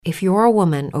If you're a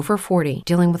woman over 40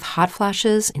 dealing with hot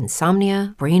flashes,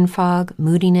 insomnia, brain fog,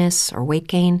 moodiness, or weight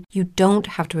gain, you don't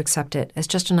have to accept it as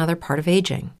just another part of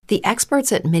aging. The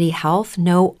experts at MIDI Health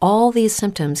know all these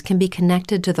symptoms can be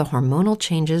connected to the hormonal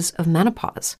changes of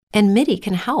menopause. And MIDI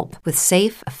can help with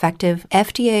safe, effective,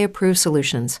 FDA-approved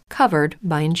solutions covered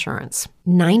by insurance.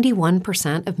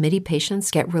 91% of MIDI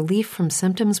patients get relief from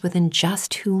symptoms within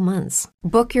just 2 months.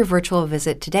 Book your virtual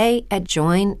visit today at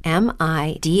joinmidi.com.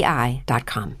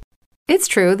 It's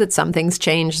true that some things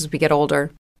change as we get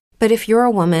older. But if you're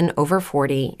a woman over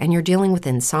 40 and you're dealing with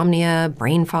insomnia,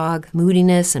 brain fog,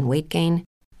 moodiness, and weight gain,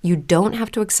 you don't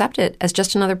have to accept it as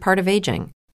just another part of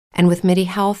aging. And with MIDI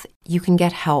Health, you can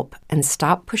get help and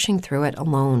stop pushing through it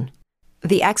alone.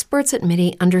 The experts at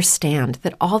MIDI understand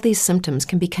that all these symptoms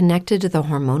can be connected to the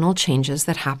hormonal changes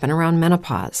that happen around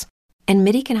menopause, and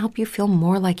MIDI can help you feel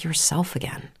more like yourself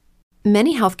again.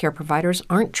 Many healthcare providers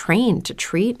aren't trained to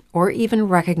treat or even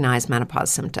recognize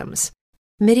menopause symptoms.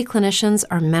 MIDI clinicians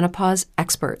are menopause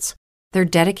experts. They're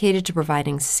dedicated to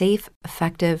providing safe,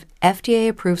 effective,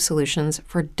 FDA-approved solutions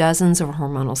for dozens of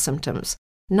hormonal symptoms,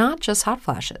 not just hot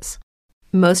flashes.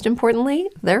 Most importantly,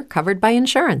 they're covered by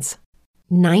insurance.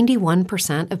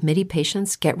 91% of MIDI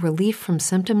patients get relief from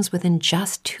symptoms within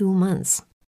just 2 months.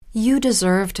 You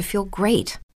deserve to feel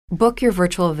great. Book your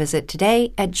virtual visit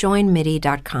today at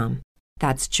joinmidi.com.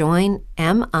 That's joinmidi.com.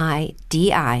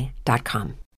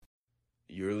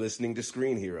 You're listening to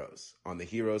Screen Heroes on the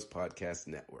Heroes Podcast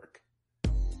Network.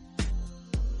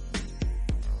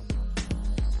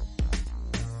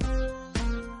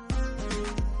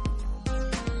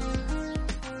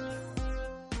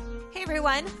 Hey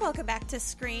everyone, welcome back to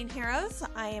Screen Heroes.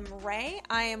 I am Ray.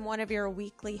 I am one of your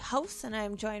weekly hosts, and I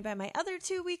am joined by my other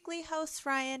two weekly hosts,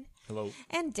 Ryan. Hello.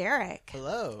 And Derek.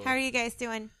 Hello. How are you guys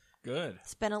doing? Good.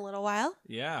 It's been a little while.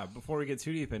 Yeah, before we get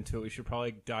too deep into it, we should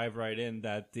probably dive right in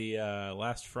that the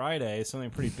last Friday, something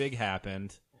pretty big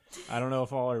happened. I don't know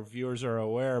if all our viewers are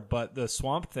aware, but the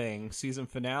Swamp Thing season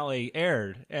finale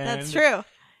aired. And that's true.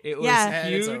 It was huge.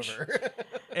 And it's over.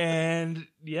 And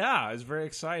yeah, it was very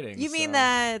exciting. You mean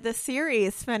the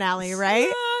series finale,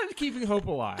 right? Keeping hope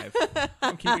alive.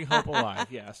 I'm keeping hope alive,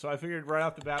 yeah. So I figured right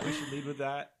off the bat we should lead with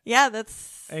that. Yeah,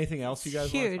 that's anything else you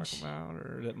guys want to huge. talk about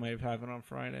or that might have happened on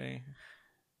Friday?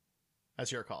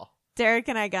 That's your call. Derek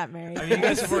and I got married. I mean, you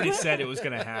guys have already said it was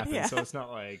going to happen, Yeah. so it's not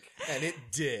like... And it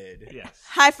did. Yes.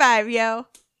 High five, yo.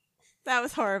 That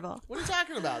was horrible. What are you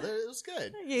talking about? It was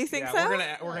good. You think Yeah, so? we're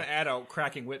gonna add a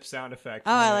cracking whip sound effect.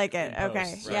 Oh, I like it. in Okay.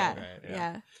 post. Yeah. Right,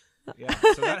 Yeah. Yeah.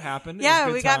 So that happened. It Yeah,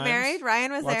 was good we got times. married.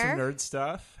 Ryan was Lots there. of nerd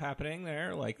stuff happening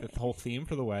there. Like the whole theme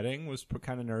for the wedding was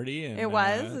kind of nerdy. And, It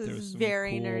was. It there was some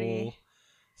very cool nerdy.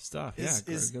 stuff.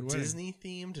 Is good wedding. Disney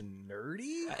themed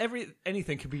nerdy?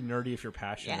 Anything could be nerdy if you're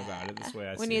passionate about it. This way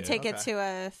I when see you it. take it Okay. to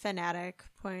a fanatic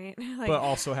point. Like, But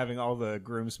also having all the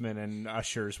groomsmen and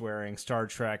ushers wearing Star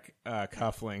Trek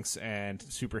cufflinks and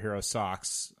superhero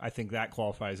socks, I think that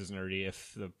qualifies as nerdy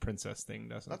if the princess thing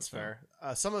doesn't. That's so. fair.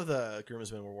 Some of the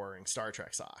groomsmen were wearing Star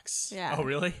Trek socks. yeah. Oh,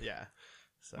 really? Yeah.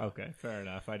 So. Okay, fair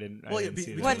enough. I didn't Well, see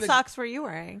between that. What the- socks were you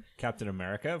wearing? Captain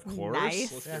America, of course.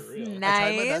 Nice. Let's Yeah. get real. Nice. I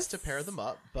tried my best to pair them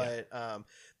up, but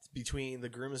between the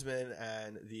groomsmen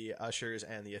and the ushers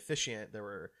and the officiant, there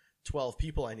were 12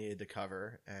 people I needed to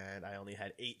cover, and I only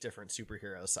had 8 different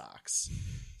superhero socks.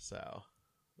 So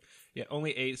Yeah,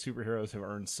 only 8 superheroes have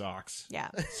earned socks. Yeah.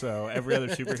 So every other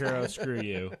superhero, screw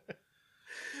you.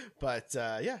 But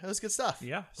yeah, it was good stuff.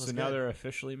 Yeah. It So was now good. they're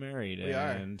officially married, We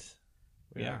are. and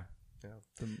We yeah, are. Yeah.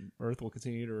 the Earth will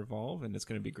continue to revolve, and it's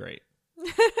going to be great.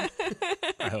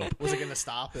 I hope. Was it going to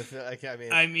stop? If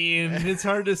I mean, it's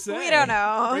hard to say. We don't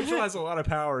know. Rachel has a lot of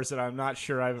powers that I'm not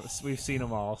sure we've seen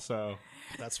them all. So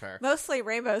that's fair. Mostly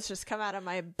rainbows just come out of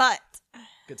my butt.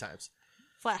 Good times.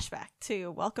 Flashback to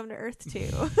Welcome to Earth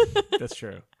 2. that's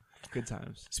true. Good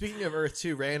times. Speaking of Earth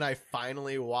 2, Ray and I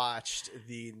finally watched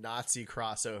the Nazi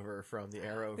crossover from the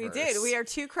Arrowverse. We did. We are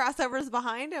 2 crossovers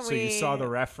behind, and So you saw the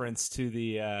reference to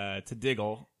the to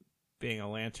Diggle being a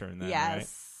lantern, then, right?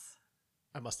 Yes.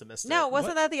 I must have missed it. No,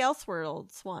 wasn't that the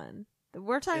Elseworlds one?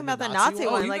 We're talking In about the the Nazi Nazi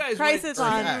one? one. you Like guys Crisis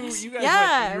went, on. X. You guys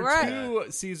Yeah, went, right. you're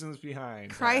 2 seasons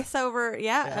behind. Crisis over.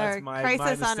 Yeah. That's or my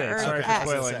Crisis on mistake. Earth Sorry for X.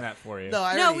 spoiling that for you. No,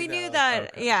 I No, already we knew know.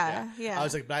 that. Okay. Yeah. I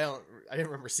was like, but I didn't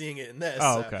remember seeing it in this.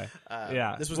 Oh, so, okay.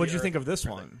 yeah. This was What'd the you think Earth of this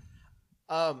friendly. one?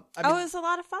 I mean, Oh, it was a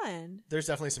lot of fun. there's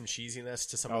definitely some cheesiness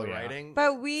to some Oh, of the yeah. writing,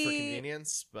 But for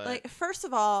convenience. But Like, first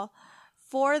of all,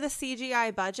 for the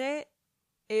CGI budget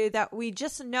that we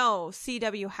just know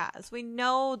CW has, we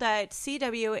know that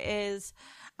CW is,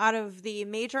 out of the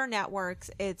major networks,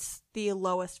 it's the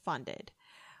lowest funded.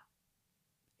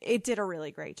 It did a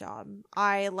really great job.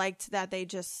 I liked that they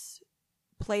just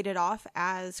played it off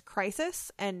as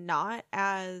Crisis and not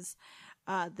as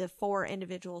the 4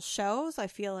 individual shows. I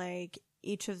feel like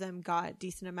each of them got a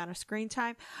decent amount of screen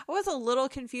time. I was a little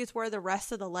confused where the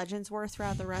rest of the legends were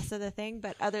throughout the rest of the thing,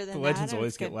 but other than The legends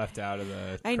always get left out of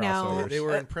the I know. crossovers. They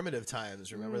were in primitive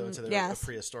times. Remember, they went to yes. a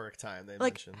prehistoric time. They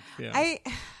Like, mentioned. Yeah.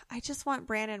 I just want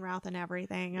Brandon Routh and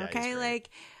everything. Yeah, Okay, he's like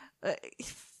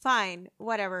fine,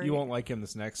 whatever. You won't like him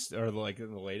this next or like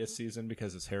in the latest season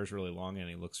because his hair's really long and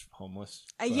he looks homeless.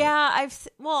 But Yeah,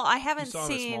 I haven't saw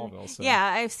him at seen. Smallville, so- Yeah,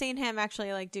 I've seen him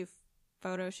actually like do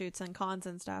photo shoots and cons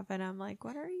and stuff, and I'm like,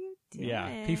 what are you doing?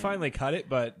 Yeah, he finally cut it,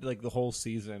 but like the whole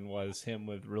season was him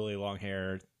with really long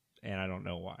hair, and I don't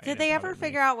know why. Did they ever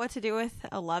figure out what to do with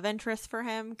a love interest for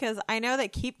him? Because I know they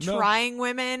keep No. trying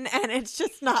women, and it's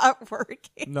just not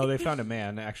working. No, they found a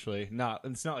man actually.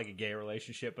 It's not like a gay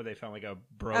relationship, but they found like a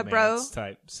bro? bromance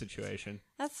type situation.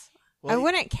 That's. Well, I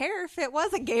wouldn't care if it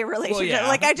was a gay relationship. yeah,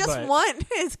 like, I just but- want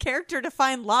his character to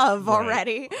find love Right.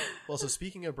 already. Well, so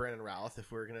speaking of Brandon Routh,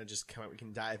 if we're gonna just come out, we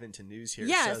can dive into news here.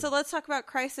 Yeah, so let's talk about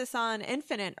Crisis on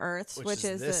Infinite Earths, which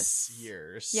is this this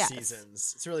year's Yes.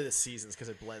 seasons. It's really the seasons because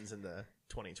it blends into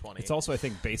 2020. It's also, I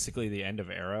think, basically the end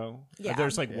of Arrow. Yeah.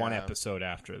 There's like one Yeah. episode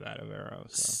after that of Arrow,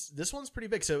 so. This one's pretty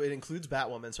big, so it includes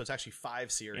Batwoman. So it's actually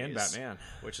 5 series And Batman.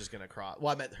 which is going to cross.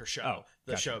 Well, I meant her show, Oh,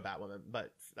 the gotcha. show Batwoman,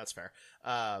 but that's fair.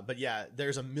 But yeah,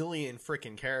 there's a million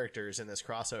freaking characters in this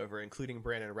crossover, including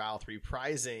Brandon Routh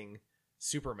reprising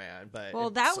Superman. But Well,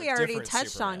 it's that a we already different touched on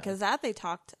Superman. because that they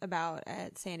talked about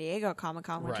at San Diego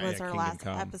Comic-Con, which Right, was yeah, our Kingdom last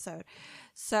Come. episode.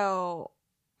 So,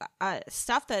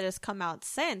 stuff that has come out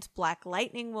since, Black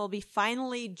Lightning will be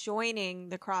finally joining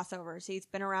the crossovers. He's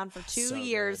been around for 2 So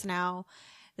years good. now.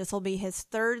 This will be his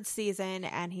 3rd season,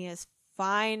 and he is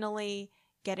finally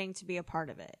getting to be a part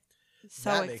of it. So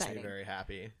that exciting. makes me very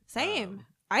happy. Same.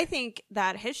 I think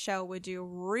that his show would do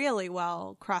really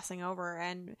well crossing over,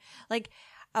 and like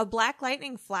a Black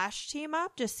Lightning Flash team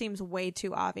up just seems way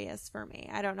too obvious for me.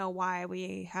 I don't know why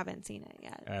we haven't seen it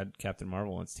yet. Add Captain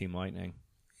Marvel and Team Lightning.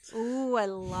 Ooh, I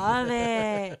love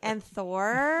it. And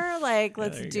Thor, like,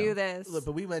 let's there you do go. this. Look,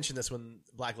 but we mentioned this when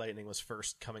Black Lightning was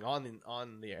first coming on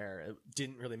the air. It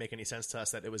didn't really make any sense to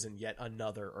us that it was in yet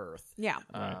another Earth. Yeah.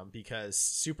 Because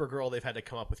Supergirl, they've had to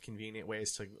come up with convenient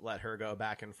ways to let her go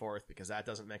back and forth because that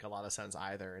doesn't make a lot of sense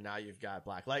either. And now you've got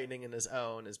Black Lightning in his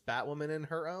own. Is Batwoman in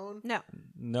her own? No.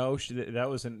 No, that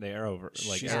wasn't the Arrowverse.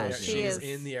 Like She's, Arrow's she she's is.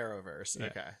 in the Arrowverse. Yeah.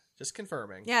 Okay. Just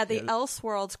confirming. Yeah, the Yeah.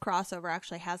 Elseworlds crossover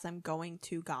actually has them going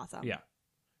to Gotham. Yeah.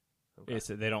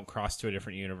 They don't cross to a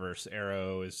different universe.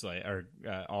 Arrow is like, or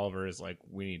Oliver is like,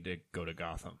 we need to go to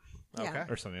Gotham, Yeah. Okay.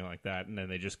 or something like that, and then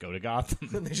they just go to Gotham.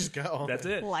 Then they just go. That's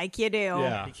it. Like you do.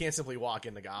 Yeah. You can't simply walk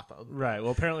into Gotham. Right.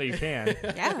 Well, apparently you can.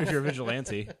 Yeah. If you're a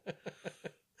vigilante.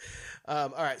 All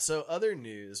right. So other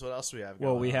news. What else do we have?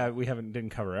 Well, going on? we didn't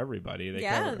cover everybody. They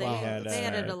Yeah, covered, they, we had, they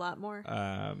added a lot more.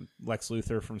 Lex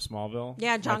Luthor from Smallville.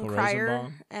 Yeah, John Michael Cryer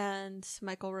Rosenbaum. and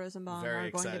Michael Rosenbaum Very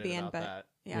are going to excited be in, about but that.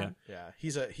 yeah. Yeah,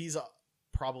 he's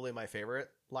probably my favorite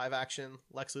live action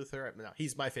Lex Luthor. No,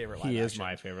 he's my favorite. He live is action.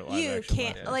 my favorite live You action.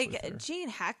 can't Lex like Luthor. Gene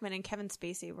Hackman and Kevin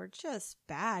Spacey were just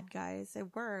bad guys. They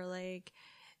were like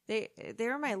they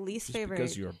were my least Just favorite.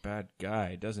 because you're a bad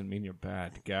guy doesn't mean you're a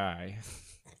bad guy.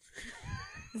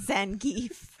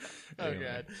 Zangief. Oh, Anyway,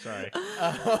 God. Sorry.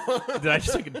 Did I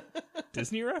just like a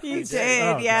Disney reference? You did,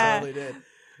 Oh, yeah. Totally did.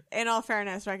 In all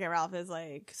fairness, Wreck-It Ralph is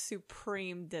like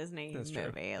supreme Disney That's true.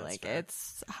 movie. That's Like fair.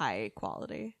 it's high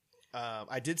quality.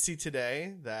 I did see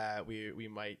today that we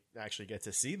might actually get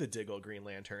to see the Diggle Green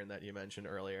Lantern that you mentioned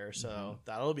earlier. So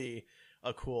that'll be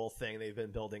a cool thing they've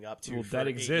been building up to. Well, for that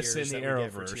 8 exists in years the that we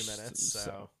get for Arrowverse. 2 minutes.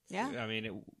 So Yeah. I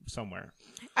mean, somewhere.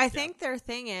 I think their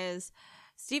thing is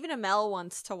Stephen Amell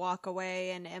wants to walk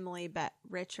away and Emily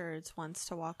Rickards wants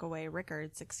to walk away. But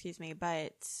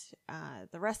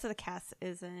the rest of the cast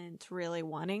isn't really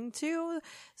wanting to.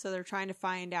 So they're trying to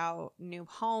find out new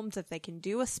homes, if they can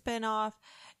do a spinoff,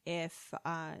 if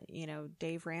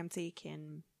Dave Ramsey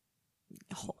can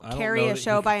I don't carry know a that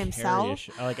show he by could carry a himself.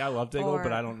 show. Like, I love Diggle, Or-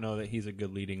 but I don't know that he's a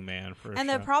good leading man for a And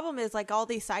show. the problem is, like, all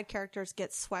these side characters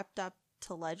get swept up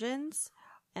to Legends,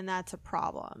 and that's a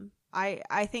problem.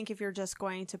 I think if you're just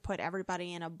going to put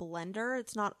everybody in a blender,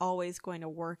 it's not always going to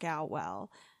work out well.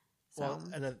 So, Well,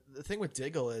 and the thing with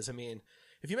Diggle is, I mean,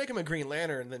 if you make him a Green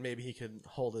Lantern, then maybe he could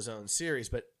hold his own series.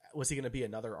 But was he going to be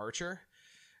another Archer?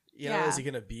 You know, Yeah. is he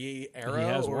going to be Arrow? he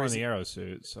has or worn is the he- Arrow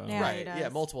suit, so Yeah. he right? does. Yeah,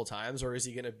 multiple times. Or is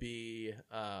he going to be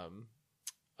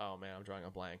Oh man, I'm drawing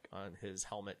a blank on his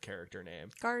helmet character name.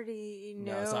 Guardian.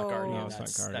 No, it's not Guardian. No, it's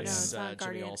not Guardian. No, That's it's not Jimmy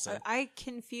Guardian. Olsen. I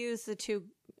confuse the two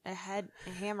head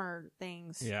hammer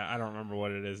things. Yeah, I don't remember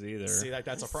what it is either. See,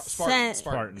 that's a Spartan.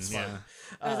 Spartan. Yeah.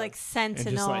 I was like And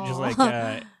Sentinel. just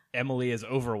like Emily is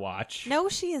Overwatch. no,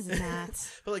 she is not.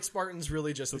 But like Spartan's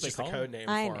really just, That's it's what just they a call code name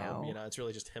I for know. him. You know, it's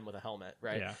really just him with a helmet,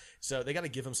 right? Yeah. So they got to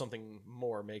give him something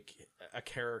more, make a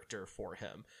character for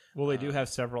him. Well, they do have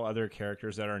several other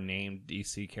characters that are named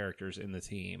DC characters in the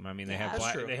team. I mean, they have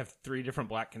That's true. they have 3 different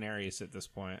Black Canaries at this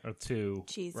point, or 2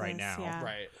 Jesus, right now. yeah.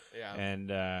 Right. Yeah. And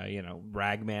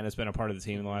Ragman has been a part of the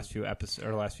team in the last few episodes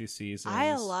or last few seasons.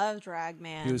 I loved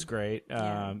Ragman. He was great.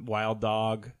 Yeah. Wild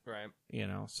Dog. Right.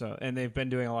 So, and they've been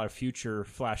doing a lot of future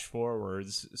flash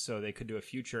forwards, so they could do a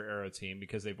future Arrow team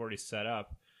because they've already set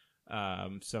up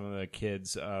some of the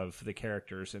kids of the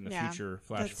characters in the Yeah, future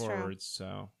flash that's true. forwards.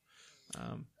 So,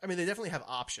 I mean, they definitely have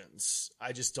options.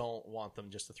 I just don't want them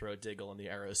just to throw Diggle in the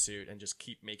Arrow suit and just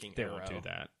keep making they Arrow. won't do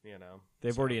that. You know.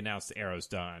 They've already announced the Arrow's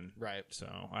done, Right. so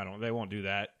they won't do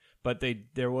that. But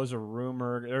there's a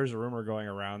rumor going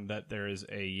around that there is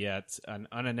an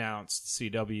unannounced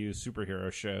CW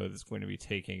superhero show that's going to be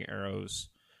taking Arrow's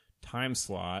time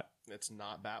slot. It's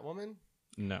not Batwoman.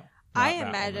 No, not I Batwoman.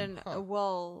 imagine Huh.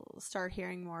 we'll start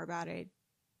hearing more about it.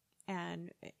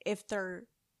 And if they're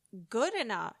good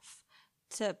enough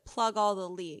to plug all the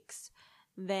leaks,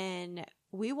 then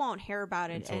we won't hear about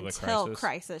it Until the until Crisis.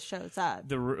 Crisis shows up.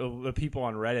 The people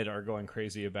on Reddit are going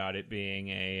crazy about it being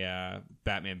a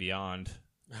Batman Beyond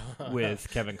with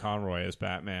Kevin Conroy as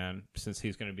Batman, since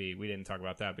he's going to be. We didn't talk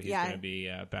about that, but he's Yeah. going to be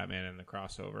Batman in the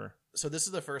crossover. So this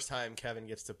is the first time Kevin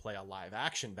gets to play a live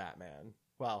action Batman.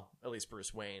 Well, at least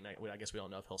Bruce Wayne. I guess we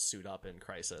don't know if he'll suit up in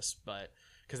Crisis, but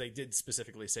because they did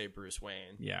specifically say Bruce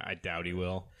Wayne. Yeah, I doubt he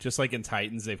will. Just like in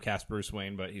Titans, they've cast Bruce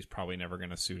Wayne, but he's probably never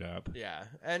going to suit up. Yeah,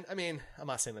 and I mean, I'm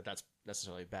not saying that that's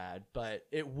necessarily bad, but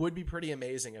it would be pretty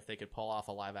amazing if they could pull off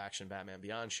a live action Batman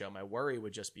Beyond show. My worry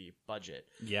would just be budget.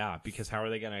 Yeah, because how are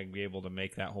they going to be able to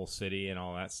make that whole city and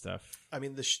all that stuff? I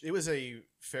mean, it was a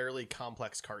fairly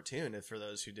complex cartoon. And for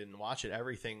those who didn't watch it,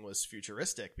 everything was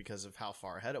futuristic because of how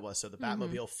far ahead it was. So the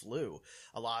Batmobile flew.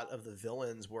 A lot of the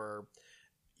villains were,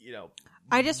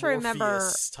 I just remember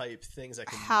Morpheus type things that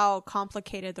could how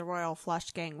complicated the Royal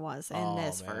Flush Gang was in Oh,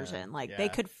 this man. version. Like Yeah. they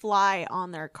could fly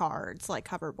on their cards like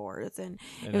hoverboards, and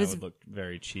And it that was would look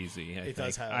very cheesy. I It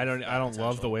does think. have I don't that love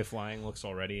potential. the way flying looks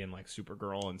already in like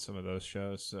Supergirl and some of those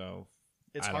shows. So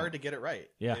It's I hard don't- to get it right.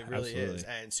 Yeah, it really is.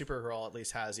 absolutely. And Supergirl at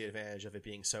least has the advantage of it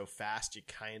being so fast, you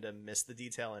kind of miss the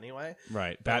detail anyway.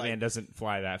 right, But, Batman like- doesn't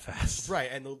fly that fast. Right,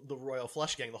 and the Royal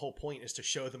Flush Gang, the whole point is to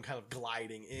show them kind of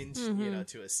gliding into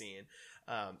to a scene.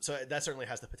 So that certainly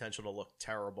has the potential to look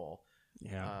terrible.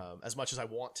 Yeah. As much as I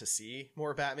want to see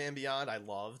more Batman Beyond, I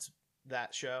loved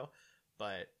that show,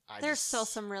 but there's still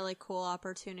some really cool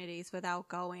opportunities without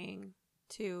going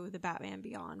to the Batman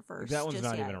Beyond verse. That one's just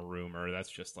not yet. even a rumor. That's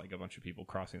just like a bunch of people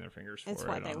crossing their fingers for It's it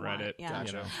what on they want, Reddit. yeah.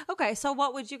 You know? Okay, so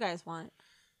what would you guys want?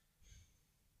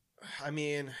 I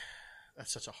mean,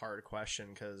 that's such a hard question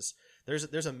because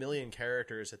there's a million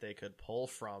characters that they could pull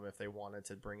from if they wanted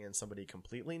to bring in somebody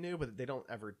completely new, but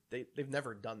they've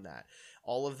never done that.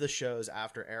 All of the shows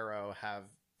after Arrow have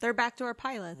They're backdoor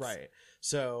pilots. right.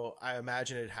 So I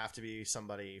imagine it'd have to be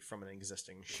somebody from an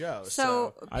existing show.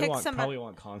 So I pick want somebody. probably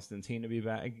want Constantine to be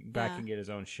back Yeah. and get his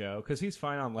own show because he's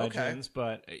fine on Okay. Legends,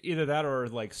 but either that or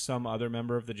like some other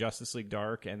member of the Justice League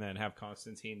Dark, and then have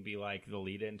Constantine be like the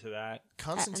lead into that.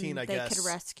 Constantine, and I they guess. could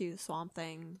rescue Swamp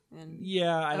Thing. And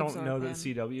Yeah, I don't Absorb know him. that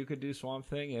CW could do Swamp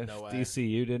Thing if No way.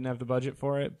 DCU didn't have the budget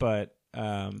for it, but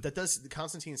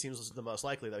Constantine seems the most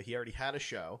likely though. He already had a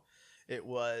show. It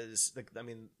was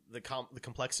the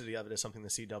complexity of it is something the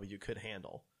CW could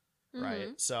handle,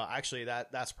 right? So actually,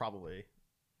 that's probably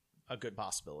a good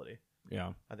possibility.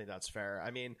 yeah. I think that's fair.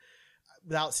 I mean,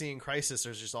 without seeing Crisis,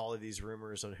 there's just all of these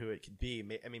rumors on who it could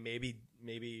be. I mean,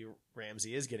 maybe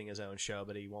Ramsey is getting his own show,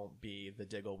 but he won't be the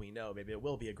Diggle we know. Maybe it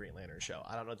will be a Green Lantern show.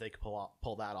 I don't know if they could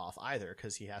pull that off either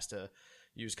because he has to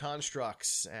use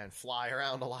constructs and fly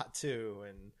around a lot too.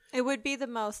 And it would be the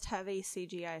most heavy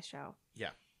CGI show. yeah,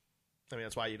 I mean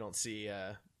that's why you don't see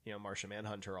Martian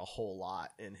Manhunter a whole lot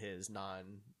in his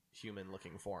non-human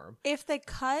looking form. If they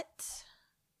cut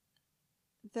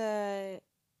the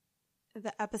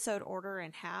episode order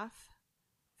in half,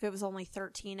 if it was only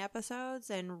 13 episodes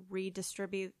and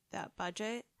redistribute that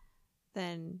budget,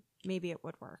 then maybe it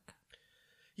would work.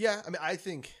 Yeah, I mean, I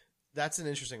think That's an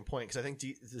interesting point, because I think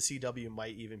the CW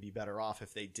might even be better off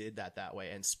if they did that way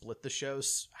and split the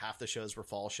shows. Half the shows were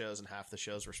fall shows and half the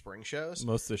shows were spring shows.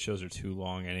 Most of the shows are too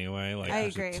long anyway. Like, I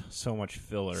there's agree. So much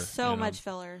filler. So in much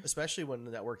them. filler. Especially when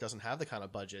the network doesn't have the kind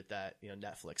of budget that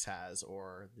Netflix has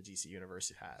or the DC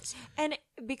Universe has. And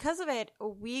because of it,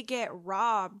 we get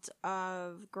robbed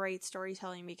of great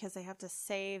storytelling because they have to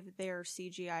save their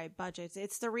CGI budgets.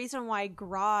 It's the reason why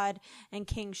Grodd and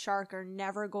King Shark are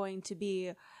never going to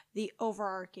be the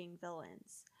overarching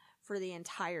villains for the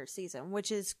entire season,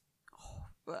 which is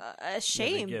a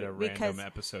shame. They get a because, random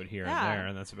episode here and there,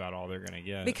 and that's about all they're going to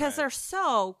get. because they're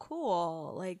so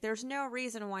cool. Like, there's no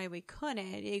reason why we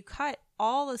couldn't. You cut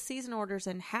all the season orders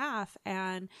in half,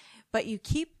 but you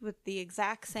keep with the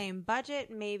exact same budget,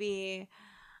 maybe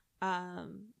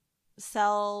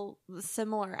sell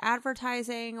similar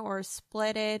advertising or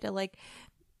split it. Like,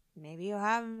 maybe you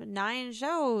have 9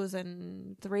 shows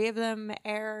and 3 of them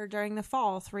air during the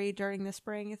fall, 3 during the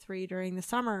spring, 3 during the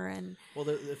summer. And Well,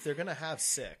 if they're going to have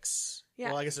 6, Yeah.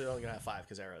 well, I guess they're only going to have 5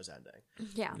 because Arrow's ending.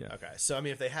 yeah. Okay, so I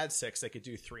mean, if they had 6, they could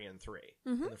do 3 and 3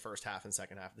 in the first half and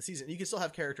second half of the season. You can still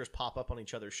have characters pop up on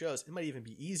each other's shows. It might even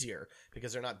be easier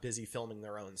because they're not busy filming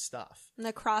their own stuff.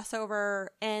 The crossover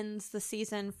ends the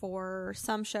season for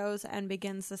some shows and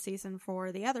begins the season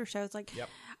for the other shows. Like, Yep.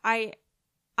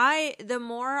 the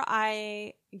more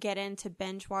I get into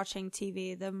binge watching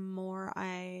TV, the more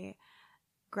I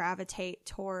gravitate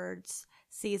towards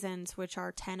seasons which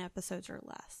are 10 episodes or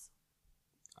less.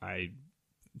 I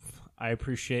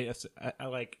appreciate. I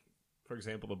like, for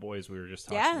example, The Boys we were just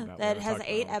talking Yeah, about. that We has talked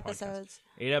about 8 on the podcast. episodes.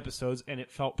 8 episodes, and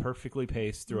it felt perfectly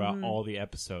paced throughout all the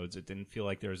episodes. It didn't feel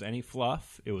like there was any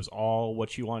fluff. It was all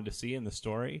what you wanted to see in the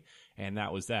story, and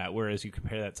that was that. Whereas you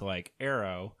compare that to like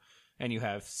Arrow, and you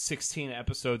have 16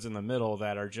 episodes in the middle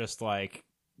that are just like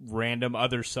random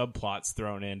other subplots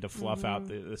thrown in to fluff out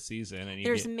the season. And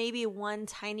There's maybe one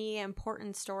tiny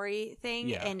important story thing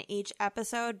Yeah. in each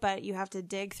episode, but you have to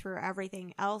dig through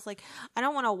everything else. Like, I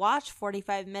don't want to watch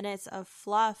 45 minutes of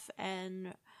fluff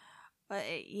and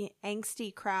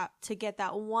angsty crap to get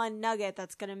that one nugget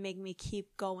that's going to make me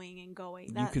keep going and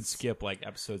going. you could skip like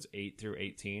episodes 8 through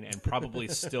 18 and probably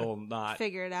still not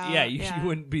figure it out. Yeah, you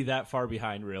wouldn't be that far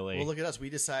behind, really. Well, look at us. We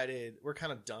decided we're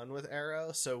kind of done with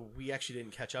Arrow, so we actually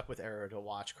didn't catch up with Arrow to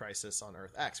watch Crisis on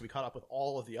Earth X. We caught up with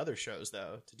all of the other shows,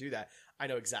 though, to do that. I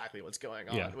know exactly what's going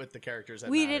on with the characters.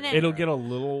 We matter. didn't- It'll get a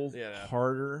little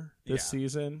harder this Yeah.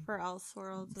 season. for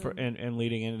Elseworlds. And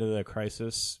leading into the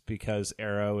Crisis, because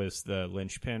Arrow is the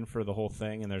linchpin for the whole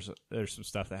thing, and there's some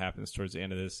stuff that happens towards the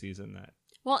end of this season that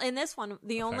Well, in this one,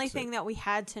 the only affects thing it. that we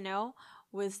had to know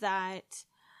was that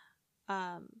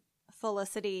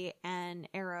Felicity and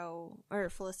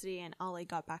Felicity and Ollie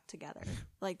got back together.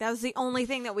 Like, that was the only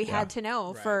thing that we had to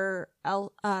know for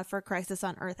Crisis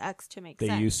on Earth X to make they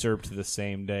sense. usurped the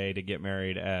same day to get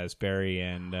married as Barry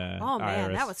and Oh man,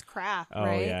 Iris. that was crap, Oh,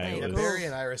 right? yeah, Like, it Yeah, was- Barry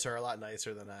and Iris are a lot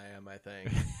nicer than I am, I think.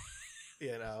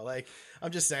 Like,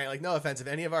 I'm just saying, like, no offense. If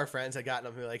any of our friends had gotten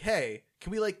up and be like, hey,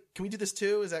 can we do this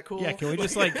too? Is that cool? Yeah, can we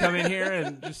just like come in here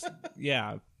and just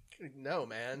No,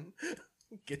 man.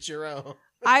 Get your own.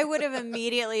 I would have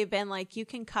immediately been like, you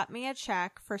can cut me a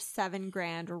check for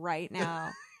 $7,000 right now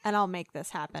and I'll make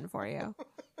this happen for you.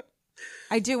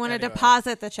 I do want to Anyway.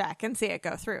 deposit the check and see it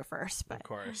go through first, but Of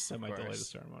course. that of might delay the course.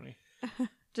 ceremony.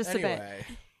 just a bit. Anyway,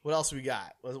 what else we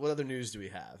got? What other news do we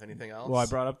have? Anything else? Well, I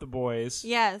brought up The Boys.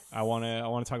 Yes. I want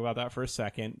to talk about that for a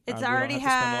second. It's We don't already have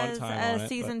to spend a lot of has time on a it,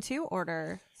 season but 2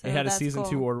 order. So it had a that's season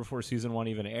cool. 2 order before season 1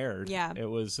 even aired. Yeah. It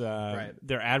was Right.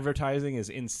 their advertising is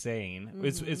insane.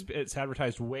 Mm-hmm. It's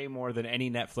advertised way more than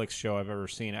any Netflix show I've ever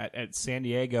seen. At San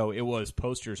Diego, it was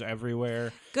posters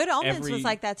everywhere. Good Omens Every- was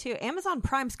like that too. Amazon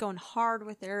Prime's going hard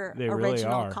with their They really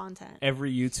original are. content.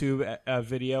 Every YouTube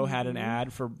video had Mm-hmm. an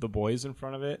ad for The Boys in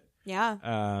front of it. Yeah.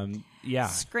 Yeah.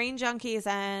 Screen Junkies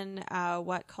and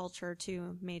What Culture,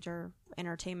 2 major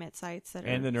entertainment sites that are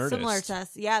And the Nerdist. similar to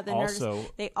us. Yeah, the Also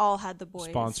Nerdist. They all had the Boys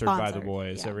Sponsored by The sponsored.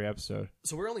 Boys Yeah. every episode.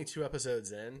 So we're only 2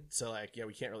 episodes in, so like,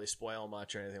 we can't really spoil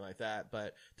much or anything like that,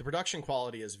 but the production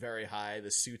quality is very high. The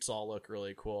suits all look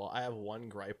really cool. I have one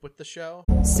gripe with the show.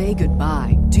 Say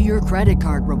goodbye to your credit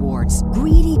card rewards.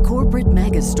 Greedy corporate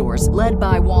mega stores, led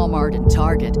by Walmart and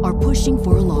Target, are pushing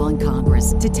for a law in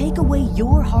Congress to take away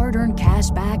your hard-earned cash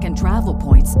back and travel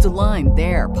points to line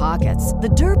their pockets. The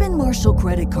Durbin-Marshall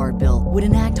credit card bill would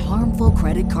enact harmful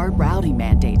credit card routing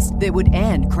mandates that would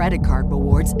end credit card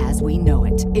rewards as we know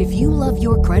it. If you love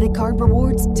your credit card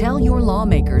rewards, tell your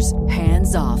lawmakers,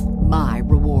 hands off my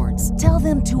rewards. Tell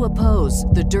them to oppose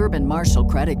the Durbin-Marshall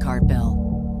credit card bill.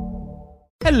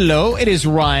 Hello, it is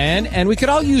Ryan, and we could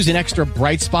all use an extra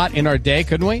bright spot in our day,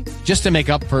 couldn't we? Just to make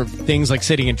up for things like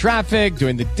sitting in traffic,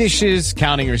 doing the dishes,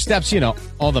 counting your steps,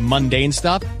 all the mundane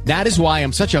stuff. That is why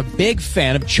I'm such a big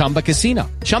fan of Chumba Casino.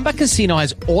 Chumba Casino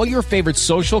has all your favorite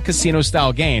social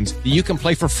casino-style games that you can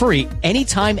play for free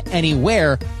anytime,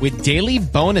 anywhere with daily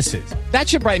bonuses. That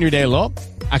should brighten your day a little.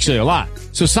 Actually, a lot.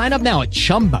 So sign up now at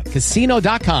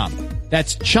ChumbaCasino.com.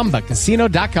 That's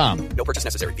ChumbaCasino.com. No purchase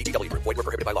necessary. VGW Group. Void where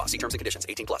prohibited by law. See terms and conditions.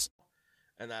 18+.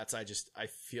 And that's I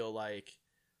feel like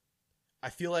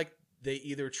they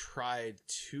either tried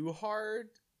too hard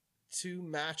to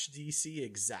match DC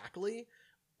exactly,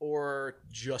 or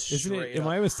just Isn't straight it? Am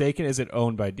up. I mistaken? Is it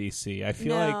owned by DC? I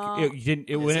feel like it didn't.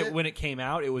 Is When it came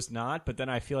out, it was not. But then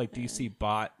I feel like DC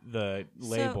bought the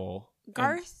label.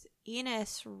 Garth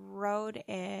Ennis wrote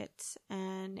it,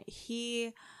 and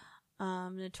he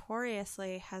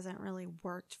notoriously hasn't really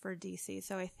worked for DC.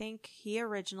 So I think he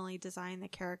originally designed the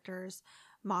characters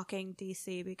mocking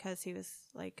DC because he was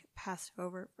like passed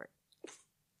over for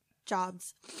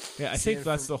jobs. Yeah, I think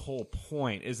that's the whole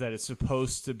point, is that it's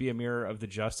supposed to be a mirror of the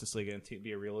Justice League and to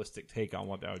be a realistic take on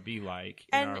what that would be like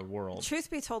in our world. Truth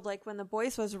be told, like when The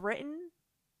Boys was written,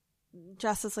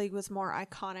 Justice League was more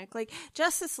iconic. Like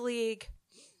Justice League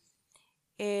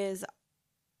is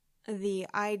the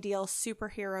ideal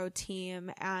superhero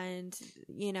team, and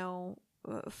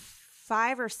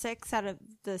 5 or 6 out of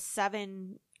the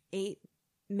 7, 8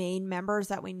 main members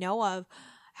that we know of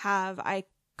have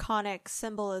iconic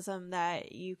symbolism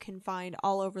that you can find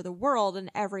all over the world,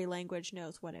 and every language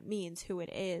knows what it means, who it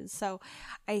is. So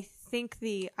I think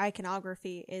the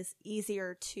iconography is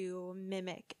easier to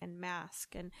mimic and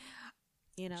mask. And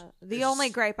the only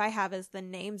gripe I have is the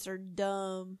names are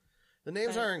dumb. The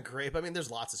names aren't great, but I mean, there's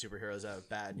lots of superheroes that have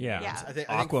bad names. Yeah. I think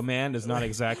Aquaman is not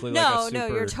exactly like a super... No,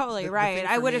 you're totally The right. thing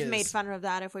I for would me have made is- fun of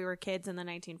that if we were kids in the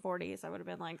 1940s. I would have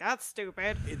been like, that's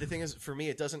stupid. The thing is, for me,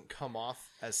 it doesn't come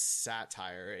off as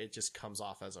satire. It just comes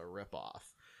off as a ripoff.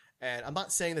 And I'm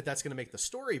not saying that that's going to make the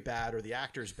story bad or the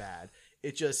actors bad.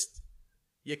 It just,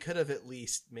 you could have at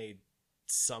least made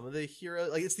some of the heroes,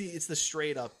 like it's the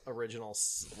straight up original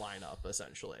lineup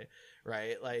essentially,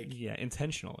 right? Like, Yeah,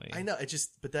 intentionally. I know it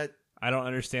just, but that. I don't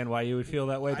understand why you would feel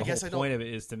that way. I The guess whole I don't- point of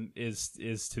it is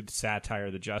to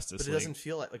satire the Justice But it League. doesn't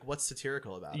feel like what's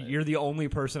satirical about it. You're the only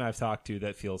person I've talked to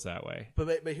that feels that way.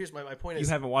 But here's my point You is,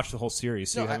 haven't watched the whole series,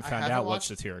 so No, you haven't I found haven't out what's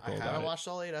watched- satirical I about haven't it. watched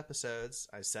all 8 episodes.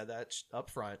 I said that up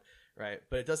front, right?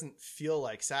 But it doesn't feel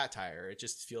like satire. It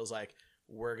just feels like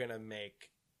we're gonna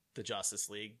make the Justice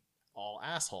League all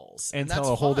assholes And that's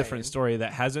tell a whole fine. different story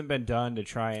that hasn't been done to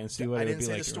try and see what I it would didn't be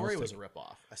say like. the story was a realistic.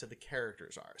 ripoff. I said the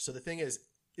characters are. So the thing is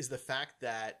the fact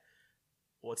that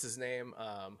what's his name,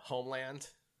 Homeland.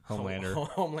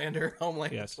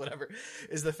 Homelander, Yes. whatever,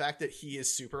 is the fact that he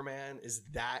is Superman, is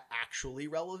that actually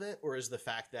relevant, or is the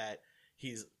fact that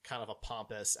he's kind of a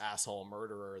pompous asshole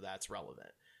murderer that's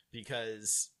relevant?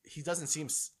 Because he doesn't seem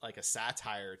like a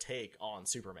satire take on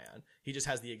Superman. He just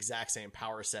has the exact same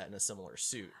power set in a similar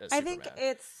suit as I Superman. think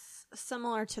it's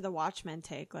similar to the Watchmen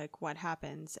take. Like, what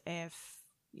happens if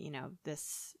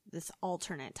this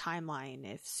alternate timeline,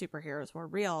 if superheroes were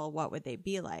real, what would they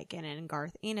be like? And in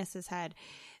Garth Ennis's head,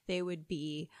 they would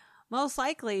be most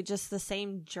likely just the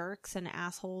same jerks and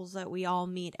assholes that we all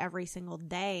meet every single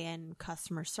day in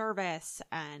customer service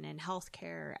and in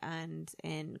healthcare and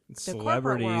in the corporate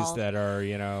Celebrities world. that are,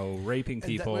 raping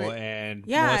people and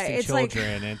Yeah, molesting it's like-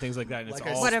 children and things like that. And Like it's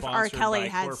I all What if R. sponsored Kelly by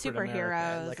had corporate superheroes? America.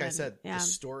 And like I and- said, yeah. the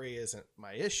story isn't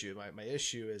my issue. My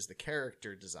issue is the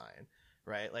character design,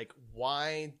 right? Like,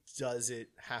 why does it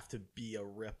have to be a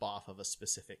rip-off of a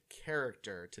specific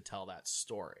character to tell that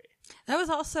story? That was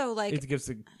also like It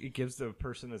gives the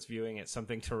person that's viewing it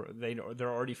something to they're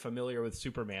already familiar with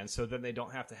Superman, so then they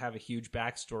don't have to have a huge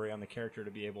backstory on the character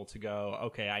to be able to go,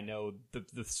 okay, I know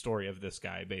the story of this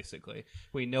guy. Basically,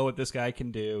 we know what this guy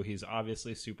can do. He's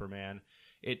obviously Superman.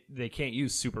 They can't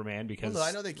use Superman because Well, no,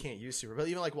 I know they can't use Superman, but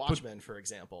even like Watchmen, for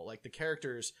example, like the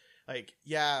characters, like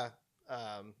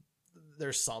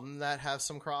there's some that have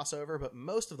some crossover, but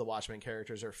most of the Watchmen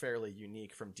characters are fairly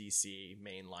unique from DC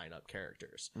main lineup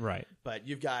characters. right. But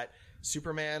you've got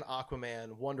Superman,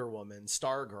 Aquaman, Wonder Woman,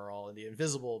 Stargirl, and the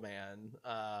Invisible Man.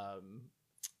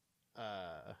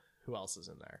 Who else is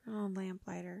in there?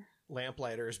 Lamplighter,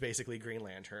 Lamplighter is basically Green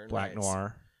Lantern, Black right?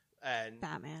 Noir. And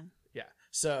Batman. yeah,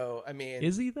 so I mean,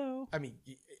 Is he though? I mean,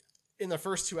 in the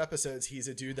first 2 episodes, he's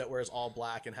a dude that wears all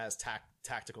black and has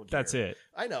tactical gear. That's it.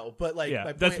 I know, but like, Yeah,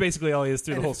 my that's point- basically all he is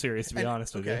through the and whole if- series. To be and-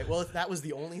 honest with you. Okay, well, if that was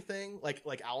the only thing, like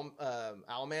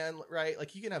Owlman, right?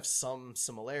 Like, you can have some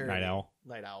similarity. Night Owl.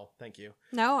 Night Owl. Thank you.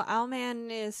 No, Owlman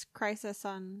is Crisis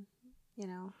on you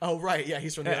know. Oh, right. Yeah,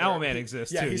 he's from the Owlman other,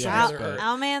 exists yeah, too. He's Yeah, from the other Earth.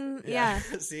 Owlman, yeah.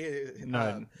 See,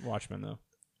 not Watchmen though.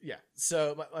 yeah.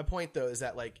 So my point though is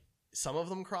that like some of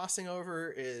them crossing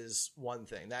over is one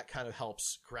thing that kind of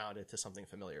helps ground it to something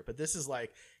familiar. But this is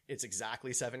like it's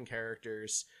exactly 7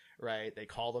 characters, right? They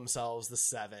call themselves the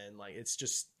 7. Like it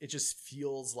just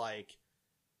feels like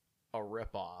a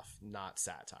ripoff, not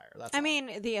satire. That's I all.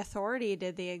 mean, the Authority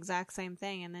did the exact same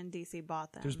thing, and then DC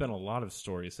bought them. There's been a lot of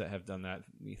stories that have done that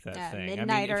thing. I mean,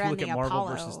 Midnighter if you and look the at Marvel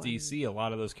Apollo versus DC, a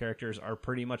lot of those characters are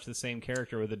pretty much the same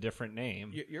character with a different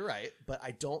name. You're right, but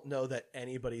I don't know that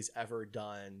anybody's ever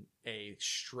done a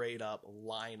straight up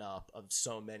lineup of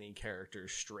so many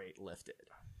characters straight lifted.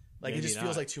 Like Maybe it just not.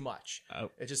 feels like too much.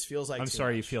 It just feels like I'm too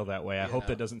sorry much. you feel that way. I You hope know?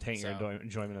 that doesn't taint your So-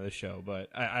 enjoyment of the show, but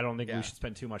I don't think Yeah. we should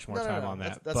spend too much more No, time no, on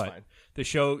that. that's but fine. the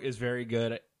show is very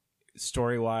good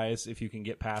story wise. If you can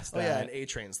get past Oh yeah, that, and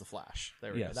A-Train's the Flash.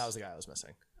 There we Yes. go. That was the guy I was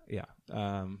missing. yeah,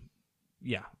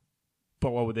 yeah.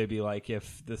 But what would they be like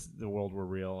if the world were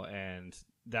real? And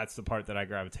that's the part that I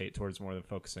gravitate towards more than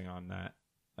focusing on that.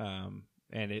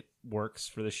 And it works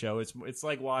for the show. It's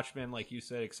like Watchmen, like you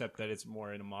said, except that it's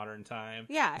more in a modern time.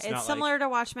 Yeah, It's it's not similar to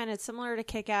Watchmen. It's similar to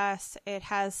Kick-Ass. It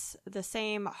has the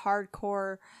same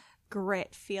hardcore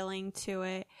grit feeling to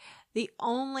it. The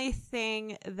only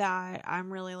thing that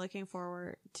I'm really looking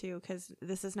forward to, because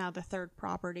this is now the 3rd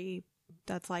property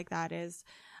that's like that, is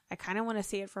I kind of want to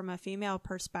see it from a female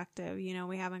perspective. You know,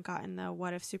 we haven't gotten the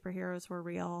what if superheroes were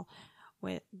real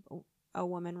with a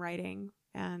woman writing,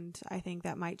 and I think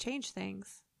that might change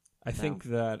things. I think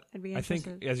that I'd be I think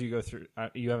interested. as you go through,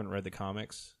 you haven't read the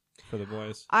comics for The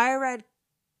Boys. I read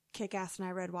Kick-Ass and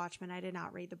I read Watchmen. I did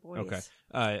not read The Boys. Okay,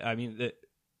 I mean that.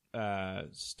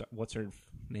 What's her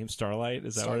name? Starlight?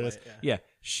 Is that what it is? Starlight, Yeah,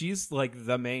 she's like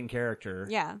the main character.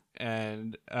 Yeah.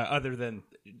 and other than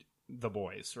The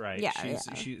Boys, right? Yeah,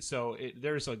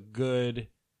 there's a good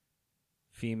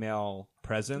female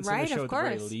presence in Right, the show of at the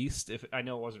very course. least. If I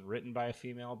know it wasn't written by a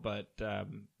female, but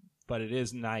it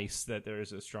is nice that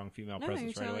there's a strong female No,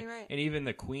 presence you're right totally away. right. And even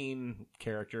the Queen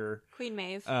character, Queen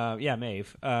Maeve. yeah,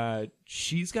 Maeve.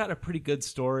 She's got a pretty good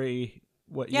story.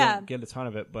 You Yeah. don't get a ton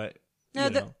of it, but No,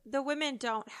 you know. the women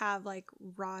don't have like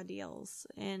raw deals,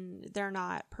 and they're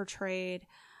not portrayed.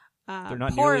 They're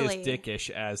not poorly. nearly as dickish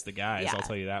as the guys. Yeah. I'll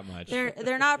tell you that much.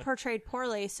 They're not portrayed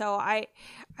poorly. So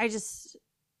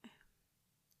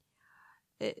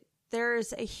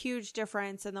there's a huge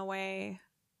difference in the way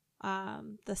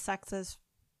the sexes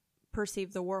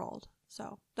perceive the world.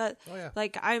 So that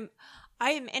like I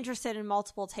am interested in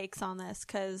multiple takes on this,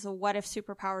 because what if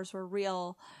superpowers were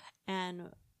real,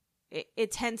 and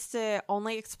it tends to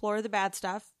only explore the bad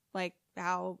stuff, like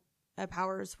how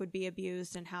powers would be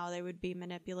abused and how they would be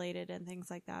manipulated and things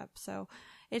like that. So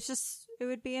it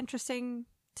would be interesting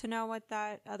to know what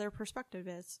that other perspective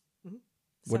is. Mm-hmm.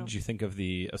 What did you think of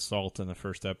the assault in the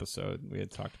first episode? We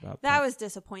had talked about that. Was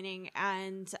disappointing,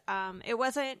 and it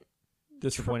wasn't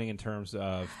disappointing in terms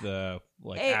of the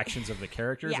actions of the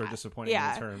characters, or disappointing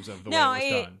in terms of the way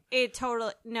it was done. It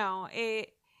totally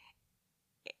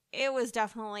it was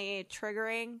definitely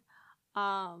triggering.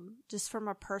 Just from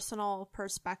a personal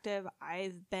perspective,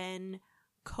 I've been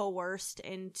coerced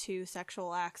into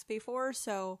sexual acts before,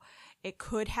 so it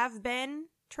could have been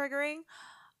triggering.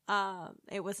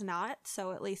 It was not,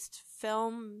 so at least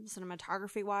film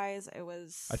cinematography wise, it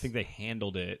was. I think they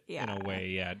handled it in a Yeah.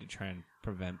 way, to try and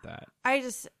prevent that. I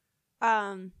just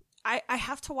I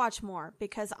have to watch more,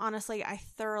 because honestly I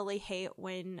thoroughly hate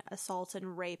when assault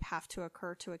and rape have to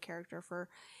occur to a character for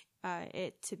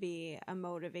it to be a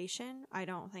motivation. I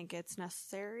don't think it's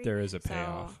necessary. There is a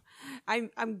payoff. So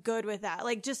I'm good with that.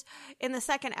 Like, just in the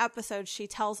second episode, she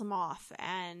tells him off,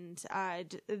 and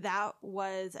that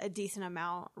was a decent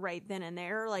amount right then and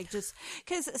there. Like, just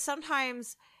because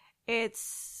sometimes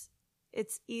it's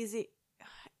easy.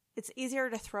 It's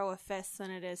easier to throw a fist than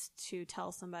it is to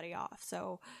tell somebody off.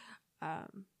 So,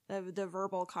 the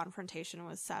verbal confrontation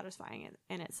was satisfying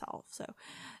in itself.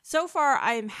 So far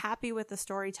I'm happy with the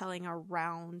storytelling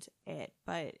around it,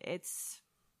 but it's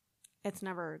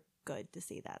never good to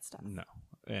see that stuff. No,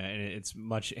 and it's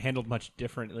handled much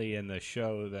differently in the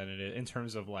show than it is in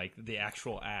terms of like the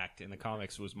actual act. In the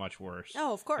comics was much worse.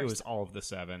 Oh, of course. It was all of the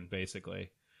 7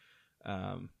 basically.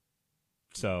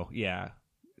 So yeah,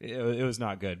 it was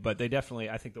not good. But they definitely,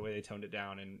 I think the way they toned it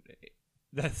down, and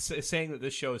that's saying that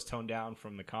this show is toned down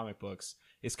from the comic books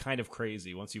is kind of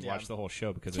crazy once you watch the whole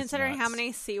show, because considering it's how nuts.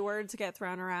 many C words get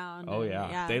thrown around. Oh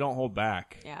yeah, they don't hold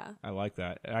back. Yeah, I like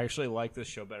that. I actually like this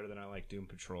show better than I like Doom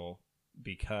Patrol,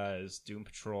 because Doom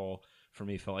Patrol for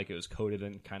me felt like it was coated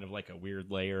in kind of like a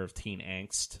weird layer of teen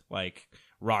angst, like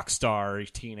rock star,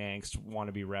 teen angst,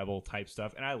 wannabe rebel type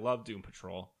stuff. And I love Doom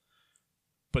Patrol.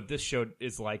 But this show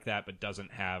is like that, but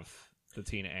doesn't have the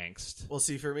teen angst. Well,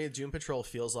 see, for me, Doom Patrol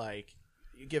feels like,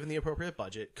 given the appropriate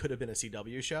budget, could have been a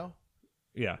CW show.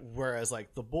 Yeah. Whereas,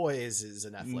 like, The Boys is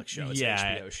a Netflix show. It's an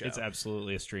HBO show. It's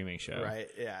absolutely a streaming show. Right?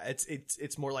 Yeah.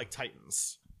 It's more like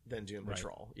Titans than Doom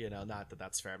Patrol. You know, not that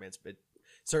that's fair. I mean, it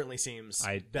certainly seems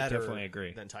better definitely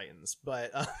agree. than Titans.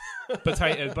 But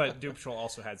but Doom Patrol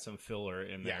also had some filler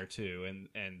in there, too,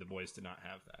 and The Boys did not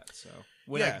have that. So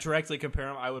when I directly compare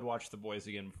them, I would watch The Boys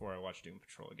again before I watch Doom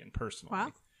Patrol again, personally.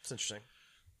 Wow. It's interesting.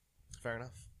 Fair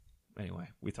enough. Anyway,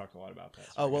 we talked a lot about that.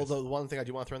 Oh, well, the one thing I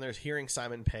do want to throw in there is hearing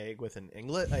Simon Pegg with an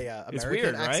American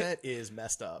weird, accent right? is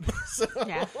messed up. So,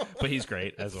 Yeah. But he's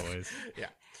great, as always. yeah.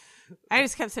 I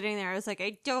just kept sitting there. I was like,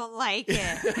 I don't like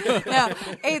it. No,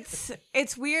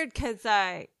 it's weird because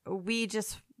we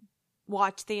just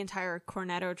watched the entire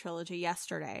Cornetto trilogy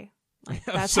yesterday. Like,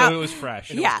 that's so how it was fresh.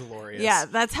 And it was glorious. Yeah,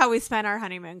 that's how we spent our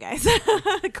honeymoon, guys.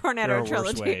 The Cornetto There are worse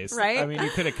trilogy, ways. right? I mean, you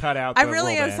could have cut out. I'm the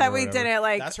really world upset end or we whatever. didn't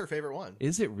like. That's her favorite one.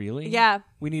 Is it really? Yeah.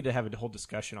 We need to have a whole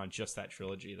discussion on just that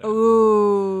trilogy, though.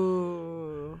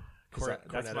 Ooh. 'Cause that's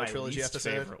Cornetto my trilogy least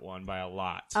episode? favorite one by a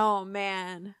lot. Oh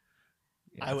man.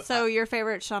 Yeah. So your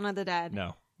favorite Shaun of the Dead?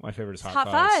 No, my favorite is Hot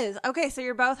Fuzz. Okay, so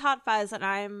you're both Hot Fuzz, and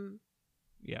I'm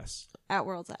Yes. at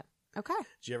World's End. Okay.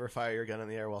 Did you ever fire your gun in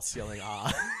the air while yelling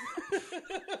 "ah"?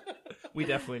 We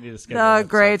definitely need to schedule an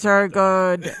episode for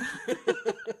that. good.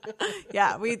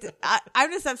 Yeah,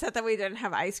 I'm just upset that we didn't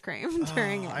have ice cream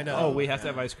during it. I know. Oh, we have to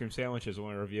have ice cream sandwiches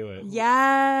when we review it.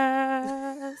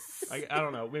 Yes. I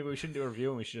don't know. Maybe we shouldn't do a review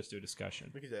and we should just do a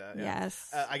discussion. We could do that. Yeah.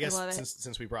 Yes. I guess love it.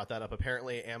 since we brought that up,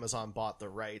 apparently Amazon bought the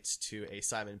rights to a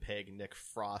Simon Pegg, Nick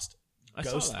Frost I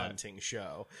saw ghost that. hunting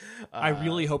show. I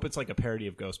really hope it's like a parody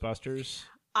of Ghostbusters.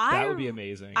 That would be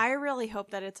amazing. I really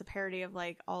hope that it's a parody of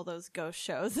like all those ghost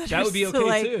shows. That would be okay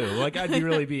like, too. Like I'd be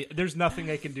really be. There's nothing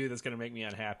they can do that's going to make me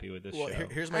unhappy with this Well, show.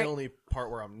 here's my only part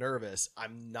where I'm nervous. I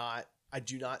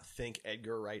do not think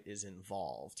Edgar Wright is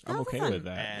involved. I'm okay with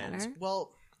that. And matter.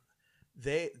 well,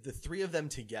 the three of them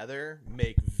together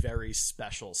make very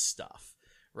special stuff.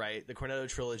 Right, the Cornetto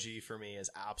trilogy for me is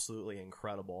absolutely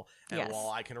incredible, and Yes. while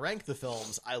I can rank the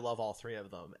films, I love all three of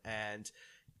them. And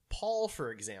Paul,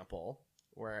 for example,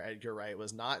 where Edgar Wright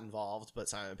was not involved, but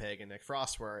Simon Pegg and Nick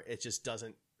Frost were, it just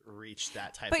doesn't reach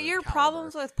that type. But of your caliber.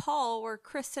 problems with Paul were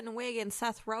Kristen Wiig and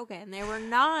Seth Rogen. They were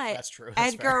not That's true.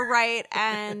 That's Edgar fair. Wright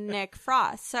and Nick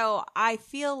Frost. So I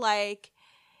feel like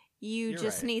you You're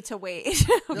just right. need to wait.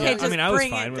 No, Okay, I just mean, I was bring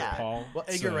fine it with down. Paul. Well,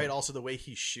 Edgar so- Wright also, the way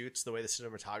he shoots, the way the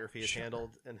cinematography is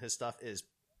handled, and his stuff is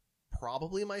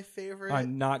probably my favorite.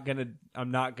 I'm not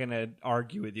gonna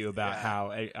argue with you about Yeah.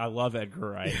 how I love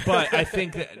Edgar Wright, but I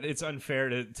think that it's unfair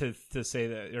to say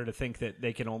that or to think that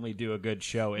they can only do a good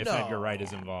show if No. Edgar Wright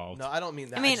is involved. No, I don't mean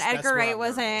that. I mean, that's Edgar where Wright I'm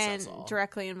nervous, wasn't that's all.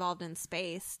 directly involved in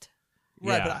Spaced.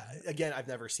 Right, Yeah. but again, I've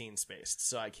never seen Spaced,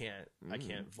 so I can't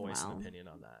voice well. an opinion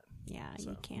on that. Yeah,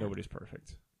 So, you can't. Nobody's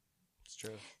perfect. It's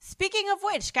true. Speaking of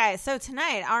which, guys, so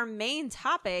tonight our main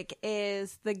topic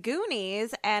is The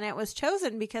Goonies, and it was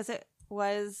chosen because it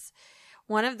was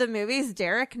one of the movies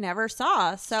Derek never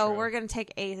saw. So True. we're going to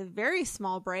take a very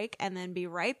small break and then be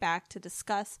right back to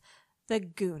discuss The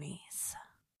Goonies.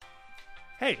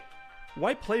 Hey,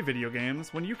 why play video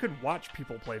games when you could watch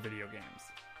people play video games?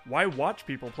 Why watch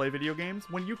people play video games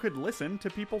when you could listen to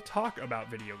people talk about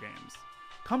video games?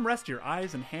 Come rest your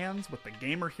eyes and hands with the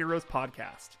Gamer Heroes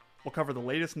podcast. We'll cover the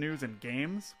latest news in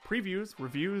games, previews,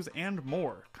 reviews, and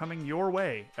more coming your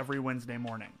way every Wednesday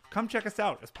morning. Come check us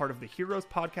out as part of the Heroes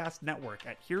Podcast Network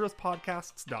at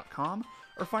heroespodcasts.com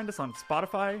or find us on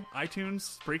Spotify,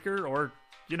 iTunes, Spreaker, or,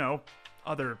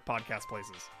 other podcast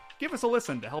places. Give us a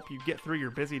listen to help you get through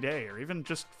your busy day or even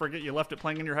just forget you left it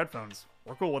playing in your headphones.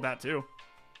 We're cool with that too.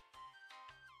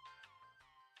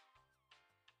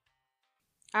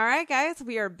 All right, guys,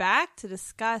 we are back to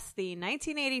discuss the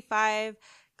 1985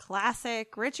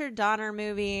 classic Richard Donner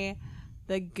movie,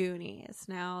 The Goonies.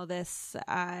 Now, this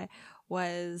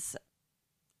was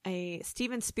a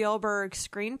Steven Spielberg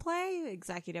screenplay,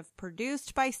 executive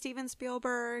produced by Steven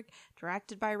Spielberg,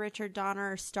 directed by Richard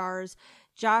Donner, stars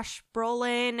Josh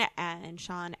Brolin and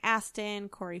Sean Astin,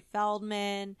 Corey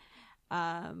Feldman,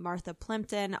 Martha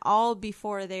Plimpton, all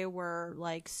before they were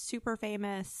like super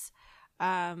famous.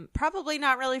 Probably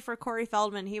not really for Corey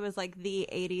Feldman. He was like the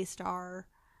 80s star.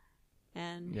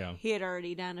 And he had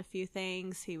already done a few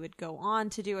things. He would go on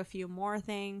to do a few more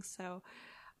things. So,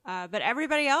 but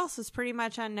everybody else was pretty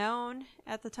much unknown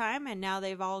at the time. And now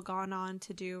they've all gone on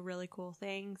to do really cool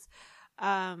things.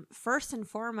 First and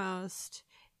foremost,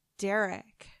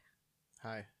 Derek,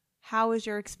 Hi. how was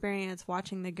your experience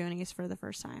watching The Goonies for the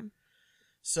first time?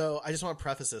 So I just want to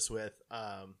preface this with,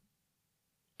 it's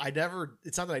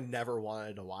not that I never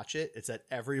wanted to watch it. It's that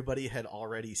everybody had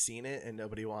already seen it and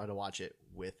nobody wanted to watch it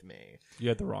with me. You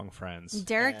had the wrong friends.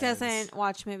 Derek And- doesn't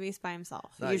watch movies by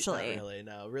himself, usually. Not really,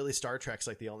 no. Really, Star Trek's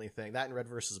like the only thing. That and Red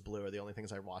vs. Blue are the only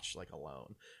things I watched like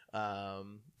alone.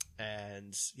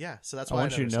 And yeah, so that's I why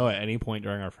want you never to saw know it. at any point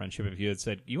during our friendship, if you had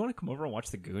said, you want to come over and watch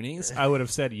The Goonies? I would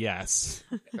have said yes.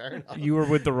 Fair enough. You were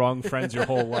with the wrong friends your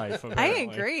whole life. I apparently.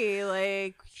 agree.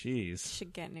 Like, Jeez.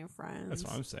 should get new friends. That's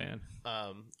what I'm saying.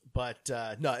 But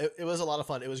no, it was a lot of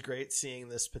fun. It was great seeing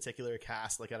this particular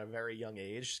cast like at a very young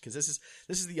age, because this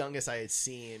is the youngest I had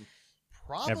seen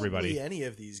probably Everybody. any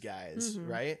of these guys,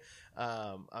 right?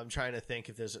 I'm trying to think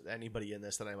if there's anybody in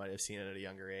this that I might have seen at a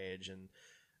younger age, and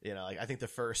you know, like I think the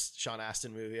first Sean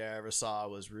Astin movie I ever saw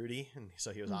was Rudy, and so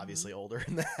he was obviously older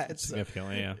in that. So,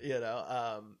 Significantly, yeah. you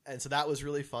know, and so that was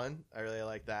really fun. I really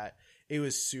liked that. It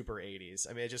was super 80s.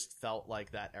 I mean, it just felt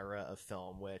like that era of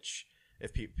film, which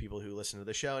if people who listen to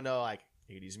the show know, like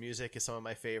 80s music is some of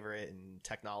my favorite, and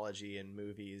technology and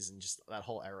movies and just that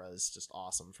whole era is just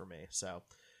awesome for me. So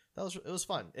it was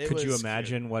fun. Could you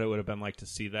imagine what it would have been like to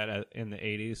see that in the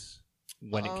 80s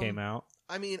when it came out?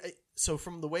 I mean, so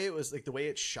from the way it was, like the way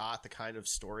it's shot, the kind of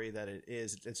story that it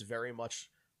is, it's very much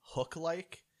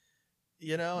Hook-like,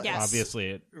 you know? Yes. Obviously,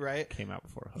 it Right? came out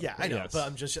before Hook. Yeah, I know, yes. but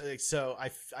I'm just like, so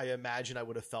I imagine I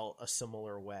would have felt a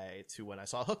similar way to when I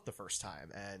saw Hook the first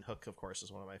time, and Hook, of course,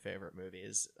 is one of my favorite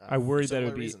movies. I worry that it similar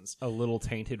would be reasons. a little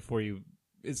tainted for you.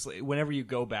 It's like whenever you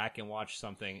go back and watch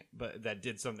something, but that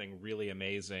did something really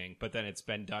amazing, but then it's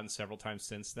been done several times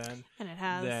since then. And it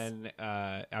has. Then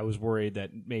I was worried that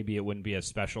maybe it wouldn't be as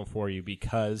special for you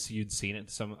because you'd seen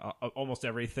it. Almost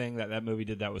everything that movie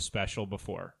did that was special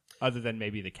before, other than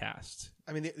maybe the cast.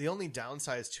 I mean, the only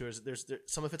downsides to it is there's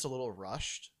some of it's a little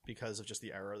rushed because of just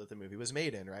the era that the movie was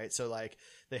made in, right? So like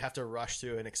they have to rush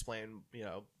through and explain, you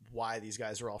know, why these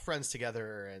guys are all friends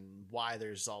together and why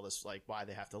there's all this, like why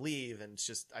they have to leave. And it's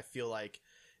just, I feel like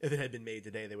if it had been made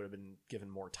today, they would have been given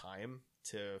more time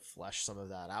to flesh some of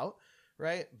that out,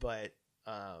 right? But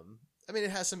I mean,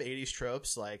 it has some 80s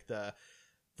tropes, like the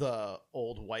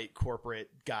old white corporate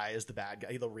guy is the bad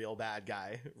guy, the real bad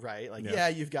guy, right? Like, yeah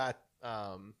you've got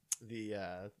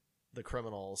the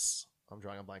criminals. I'm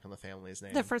drawing a blank on the family's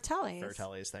name. The Fratellis.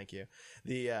 Fratellis, thank you.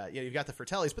 You've got the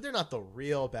Fratellis, but they're not the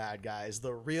real bad guys.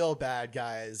 The real bad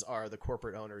guys are the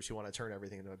corporate owners who want to turn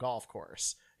everything into a golf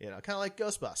course. You know, kind of like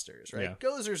Ghostbusters, right? Yeah.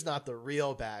 Gozer's not the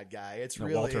real bad guy. It's No,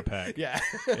 really Walter Peck. Yeah.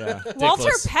 Yeah, Walter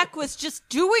Dickless. Peck was just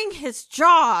doing his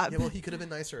job. Yeah, well, he could have been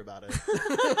nicer about it.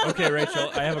 Okay,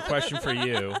 Rachel, I have a question for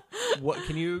you. What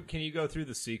can you go through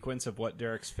the sequence of what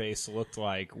Derek's face looked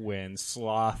like when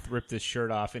Sloth ripped his shirt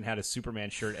off and had a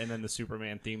Superman shirt, and then the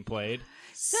Superman theme played?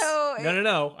 So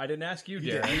No. I didn't ask you,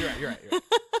 Derek. You're right.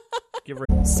 Give her.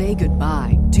 Say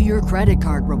goodbye to your credit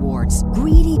card rewards.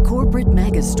 Greedy corporate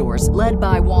mega stores, led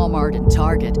by Walmart and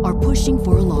Target, are pushing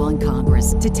for a law in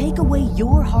Congress to take away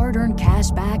your hard-earned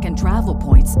cash back and travel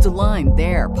points to line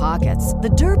their pockets. The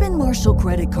Durbin-Marshall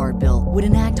credit card bill would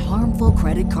enact harmful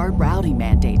credit card routing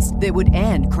mandates that would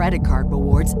end credit card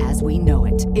rewards as we know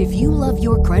it. If you love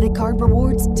your credit card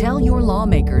rewards, tell your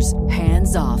lawmakers,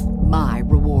 hands off my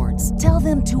rewards. Tell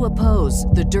them to oppose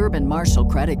the Durbin-Marshall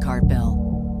credit card bill.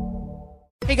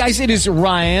 Hey guys, it is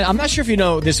Ryan. I'm not sure if you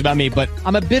know this about me, but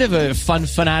I'm a bit of a fun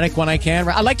fanatic when I can.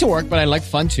 I like to work, but I like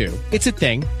fun too. It's a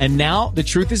thing. And now the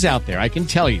truth is out there. I can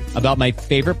tell you about my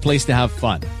favorite place to have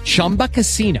fun. Chumba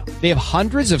Casino. They have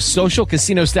hundreds of social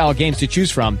casino style games to choose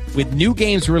from with new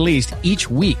games released each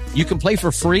week. You can play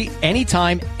for free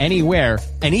anytime, anywhere.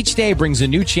 And each day brings a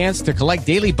new chance to collect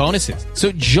daily bonuses.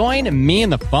 So join me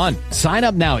in the fun. Sign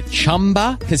up now at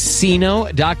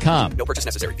ChumbaCasino.com. No purchase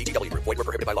necessary. VGW Group. Void where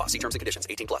prohibited by law. See terms and conditions.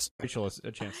 18+. Rachel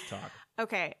a chance to talk.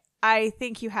 Okay, I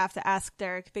think you have to ask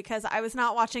Derek because I was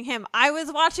not watching him. I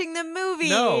was watching the movie.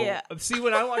 No, see,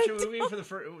 when I watch a movie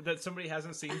that somebody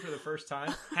hasn't seen for the first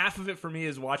time, half of it for me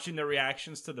is watching the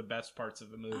reactions to the best parts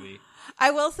of the movie. I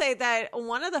will say that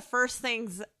one of the first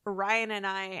things Ryan and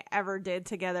I ever did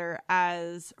together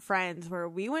as friends were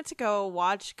we went to go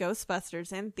watch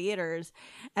Ghostbusters in theaters,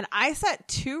 and I sat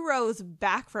 2 rows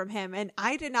back from him, and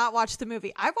I did not watch the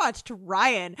movie. I watched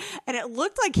Ryan, and it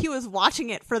looked like he was watching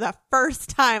it for the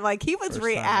first time. Like he was First time,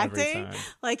 reacting every time.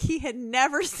 like he had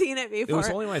never seen it before. It was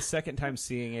only my second time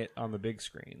seeing it on the big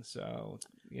screen, so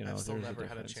you know, I've still there's never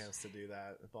had a difference. chance to do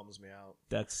that. It bums me out.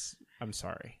 I'm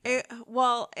sorry.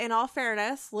 Well, in all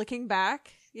fairness, looking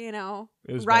back, you know,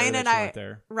 It was Ryan better and that you I, weren't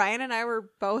there. Ryan and I were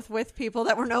both with people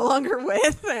that we're no longer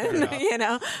with, and you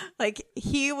know, like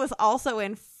he was also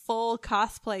in full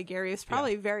cosplay gear. He was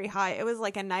probably very high. It was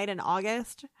like a night in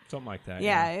August. Something like that.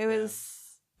 Yeah, it was.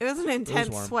 It was an intense,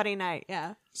 warm. sweaty night.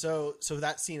 Yeah. So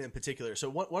that scene in particular. So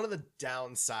one of the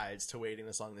downsides to waiting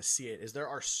this long to see it is there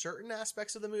are certain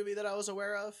aspects of the movie that I was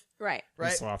aware of. Right. The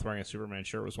Sloth wearing a Superman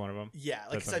shirt was one of them. Yeah,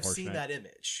 like That's 'cause I've seen unfortunate. that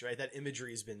image, right? That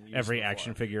imagery has been used Every before.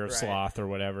 action figure of Right. Sloth or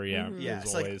whatever. Yeah. Mm-hmm. Yeah, It was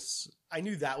it's like- always. I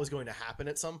knew that was going to happen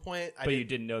at some point. But you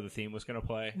didn't know the theme was going to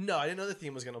play. No, I didn't know the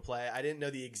theme was going to play. I didn't know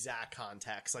the exact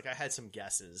context. Like I had some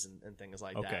guesses and things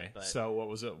like that. Okay. But... So what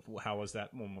was it? How was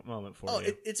that moment for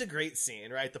you? It's a great scene,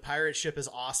 right? The pirate ship is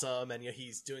awesome, and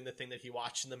he's doing the thing that he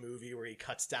watched in the movie where he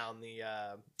cuts down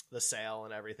the sail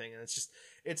and everything, and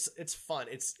it's fun.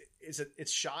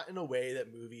 It's shot in a way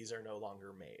that movies are no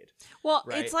longer made. Well,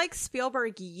 right? it's like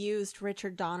Spielberg used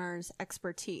Richard Donner's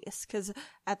expertise because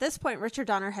at this point, Richard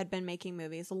Donner had been making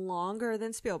movies longer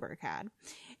than Spielberg had,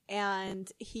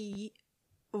 and he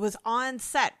was on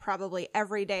set probably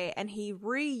every day, and he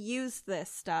reused this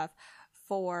stuff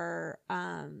for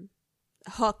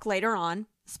Hook later on,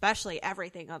 especially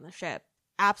everything on the ship.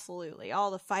 Absolutely, all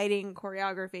the fighting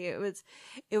choreography.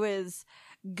 It was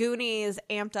Goonies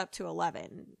amped up to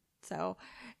 11. So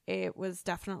it was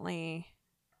definitely,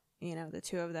 the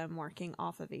two of them working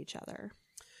off of each other.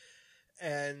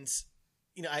 And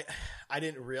I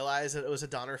didn't realize that it was a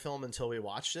Donner film until we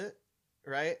watched it,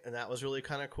 right? And that was really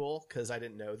kind of cool because I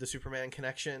didn't know the Superman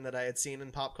connection that I had seen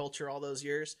in pop culture all those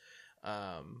years.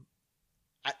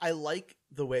 I like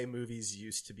the way movies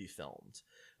used to be filmed.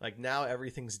 Like now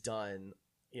everything's done,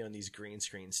 in these green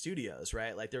screen studios,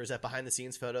 right? Like there was that behind the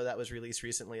scenes photo that was released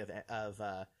recently of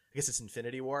I guess it's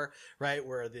Infinity War, right?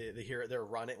 Where the hero, they're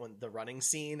running when the running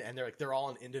scene, and they're all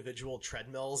on individual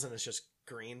treadmills, and it's just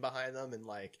green behind them, and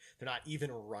like they're not even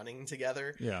running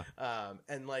together. Yeah.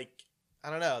 And like I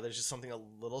don't know, there's just something a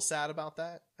little sad about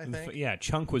that, I think. Yeah,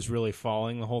 Chunk was really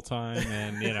falling the whole time,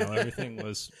 and everything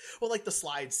was. Well, like the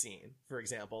slide scene, for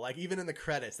example. Like even in the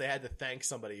credits, they had to thank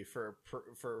somebody for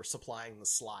supplying the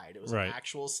slide. It was Right. an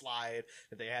actual slide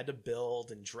that they had to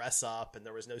build and dress up, and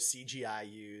there was no CGI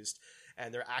used,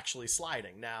 and they're actually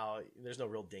sliding. Now, there's no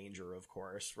real danger, of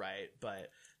course, right? But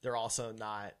they're also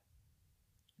not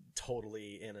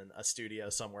totally in a studio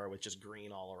somewhere with just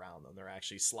green all around them. They're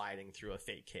actually sliding through a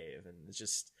fake cave, and it's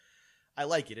just, I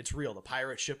like it. It's real. The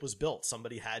pirate ship was built.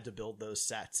 Somebody had to build those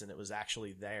sets, and it was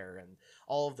actually there. And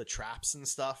all of the traps and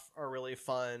stuff are really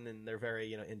fun, and they're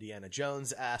very, Indiana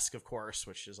Jones-esque, of course,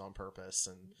 which is on purpose.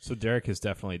 And So Derek is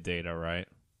definitely Data, right?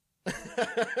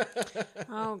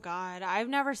 Oh God, I've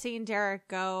never seen Derek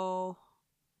go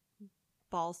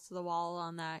balls to the wall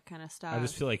on that kind of stuff. I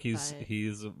just feel like he but-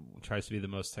 tries to be the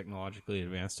most technologically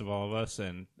advanced of all of us,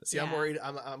 and see, I'm worried.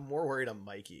 I'm more worried on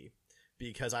Mikey,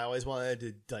 because I always wanted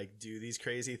to like do these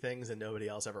crazy things and nobody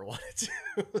else ever wanted to.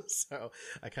 So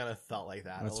I kind of felt like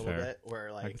that That's a little fair. bit, where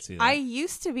I like can see that. I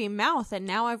used to be Mouth, and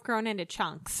now I've grown into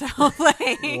Chunk. So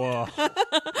like, Whoa.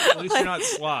 At least you're not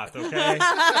Sloth, okay?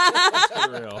 Let's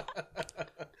be real.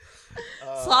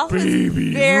 Sloth was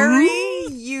very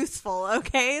useful.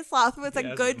 Okay, Sloth was He a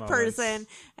has good his moments. person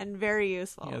and very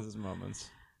useful. He has his moments.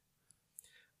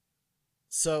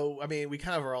 So, I mean, we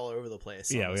kind of are all over the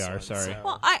place. on Yeah, we this are, one, sorry. so-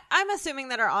 Well, I'm assuming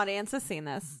that our audience has seen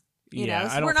this. You Yeah, know, I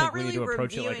so don't we're not think we need really to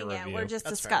approach it like a reviewing it. review. We're just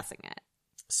That's fair. discussing it.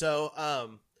 So,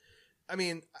 I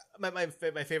mean, my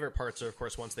favorite parts are, of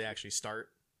course, once they actually start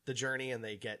the journey and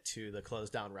they get to the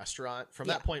closed down restaurant. From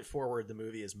that point forward, the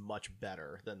movie is much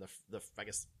better than I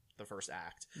guess the first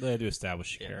act. They had to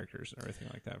establish the characters and everything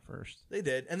like that first. They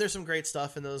did, and there's some great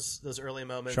stuff in those early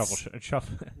moments.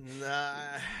 Truffle. Nah,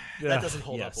 that doesn't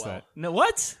hold up well. No,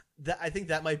 what? I think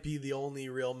that might be the only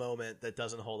real moment that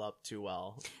doesn't hold up too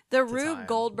well. The to Rube time.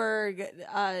 Goldberg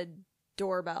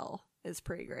doorbell is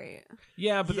pretty great.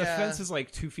 Yeah, but the Yeah. fence is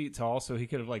like 2 feet tall, so he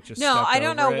could have like just. No, stepped I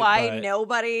don't know over it, why but-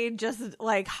 nobody just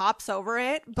like hops over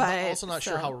it. But I'm also not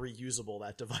sure so- how reusable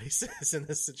that device is in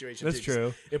this situation. That's too, 'cause true.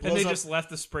 It And blows they up. just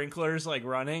left the sprinklers like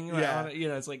running. Yeah.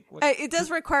 It's like what? It does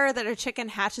require that a chicken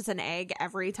hatches an egg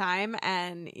every time,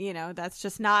 and that's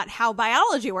just not how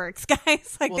biology works,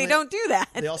 guys. Like Well, they don't do that.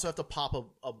 They also have to pop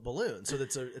a balloon, so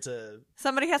it's a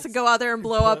Somebody has to go out there and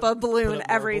blow up a balloon put up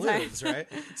more every balloons, time. right?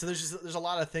 So there's a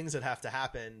lot of things that have to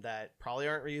happen that probably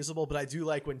aren't reusable. But I do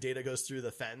like when Data goes through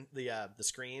the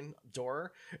screen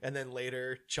door, and then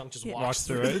later Chunk just walks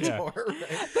through through the it, yeah. door.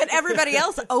 Right? But everybody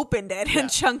else opened it, Yeah.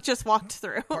 and Chunk just walked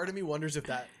through. Part of me wonders if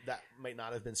that might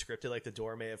not have been scripted. Like the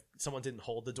door may have someone didn't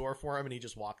hold the door for him, and he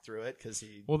just walked through it because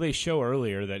he. Well, they show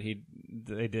earlier that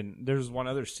they didn't. There's one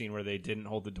other scene where they didn't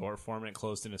hold the door for him and it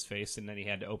closed in his face, and then he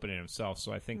had to open it himself.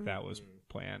 So I think that was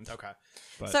planned. Okay.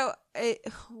 But So,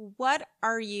 what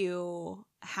are you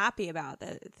happy about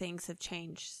that things have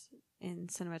changed in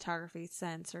cinematography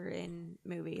sense or in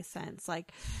movie sense.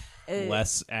 Like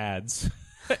less ads.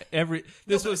 I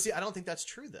don't think that's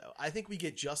true though. I think we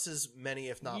get just as many,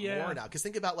 if not more now. Because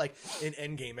think about like in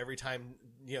Endgame, every time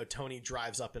Tony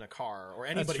drives up in a car or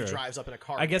anybody drives up in a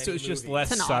car. I guess it was just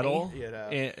less subtle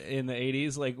in the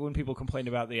 80s. Like when people complained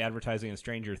about the advertising in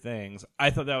Stranger Things,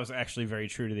 I thought that was actually very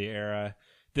true to the era.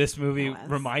 This movie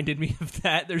reminded me of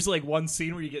that. There's like one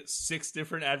scene where you get 6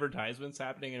 different advertisements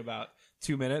happening in about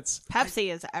 2 minutes.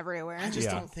 Pepsi is everywhere. I just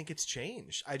don't think it's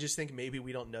changed. I just think maybe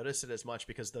we don't notice it as much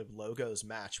because the logos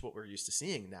match what we're used to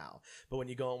seeing now. But when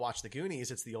you go and watch the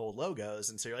Goonies, it's the old logos.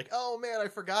 And so you're like, oh man, I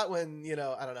forgot when,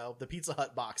 I don't know, the Pizza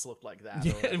Hut box looked like that.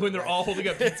 Yeah, whatever, when they're all holding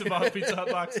up Pizza Hut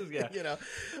boxes. Yeah.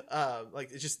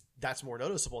 Like it's just, that's more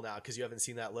noticeable now because you haven't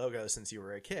seen that logo since you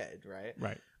were a kid, right?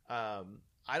 Right.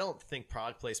 I don't think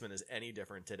product placement is any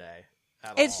different today.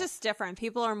 It's just different.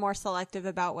 People are more selective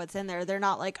about what's in there. They're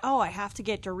not like, oh, I have to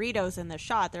get Doritos in the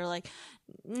shot. They're like,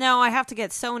 no, I have to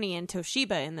get Sony and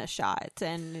Toshiba in the shot.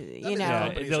 And,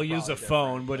 they'll use a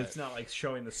phone, but it's not like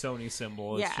showing the Sony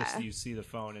symbol. It's just you see the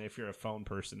phone. And if you're a phone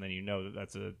person, then you know that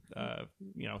that's a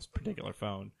particular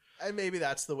phone. And maybe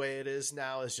that's the way it is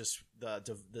now. Is just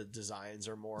the designs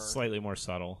are slightly more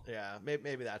subtle. Yeah,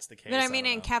 maybe that's the case. But I mean,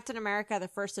 in Captain America: The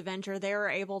First Avenger, they were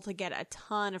able to get a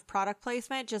ton of product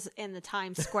placement just in the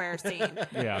Times Square scene.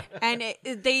 Yeah, and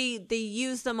they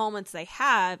use the moments they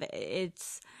have.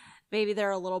 It's maybe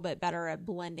they're a little bit better at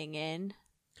blending in.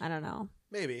 I don't know.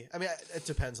 Maybe. I mean, it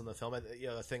depends on the film.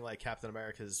 A thing like Captain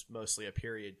America is mostly a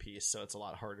period piece, so it's a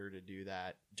lot harder to do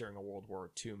that during a World War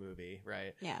II movie,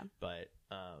 right? Yeah. But,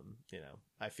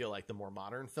 I feel like the more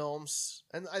modern films,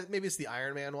 and maybe it's the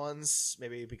Iron Man ones,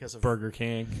 maybe because of Burger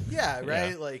King. Yeah,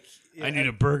 right? Yeah. Like, I need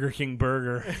a Burger King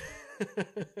burger.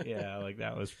 Yeah, like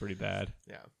that was pretty bad.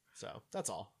 Yeah. So that's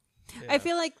all. I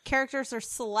feel like characters are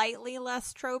slightly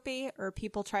less tropey, or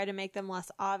people try to make them less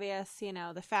obvious.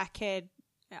 The fat kid.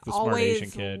 The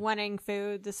always wanting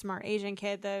food, the smart Asian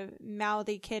kid, the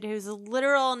mouthy kid whose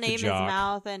literal name is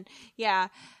Mouth, and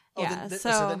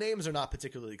so the names are not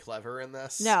particularly clever in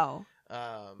this. No,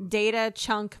 Data,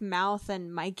 Chunk, Mouth,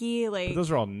 and Mikey. Like but those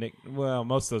are all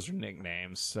most of those are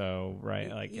nicknames. So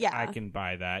I can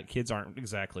buy that. Kids aren't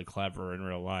exactly clever in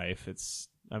real life.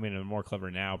 They're more clever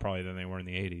now probably than they were in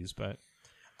the 80s. But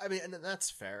I mean, and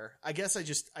that's fair. I guess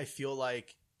I feel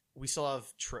like. We still have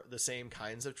the same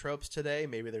kinds of tropes today.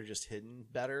 Maybe they're just hidden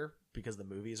better because the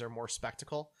movies are more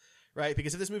spectacle, right?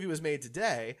 Because if this movie was made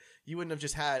today, you wouldn't have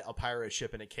just had a pirate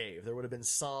ship in a cave. There would have been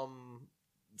some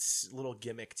little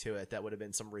gimmick to it that would have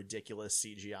been some ridiculous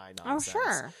CGI nonsense. Oh,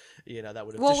 sure. That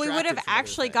would have we would have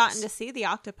actually gotten to see the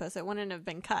octopus. It wouldn't have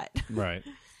been cut. Right.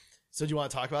 So do you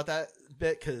want to talk about that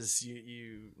bit? Because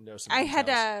you know some I details. had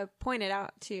to point it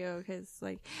out to you because,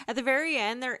 at the very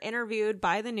end, they're interviewed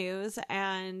by the news,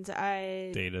 and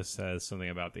Data says something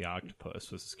about the octopus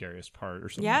was the scariest part or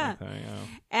something like that. Yeah.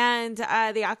 And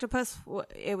the octopus,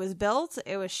 it was built,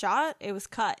 it was shot, it was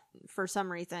cut for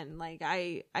some reason.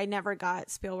 I never got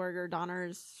Spielberg or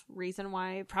Donner's reason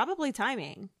why. Probably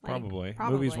timing. Probably.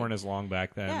 Movies weren't as long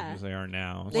back then as they are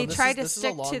now. They tried to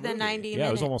stick to the 90 minutes. Yeah,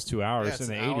 it was almost 2 hours in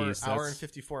the 80s. Hour and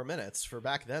 54 minutes for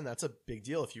back then. That's a big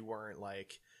deal if you weren't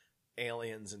like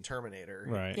Aliens and Terminator,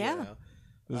 right? Yeah,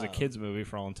 it was a kids movie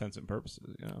for all intents and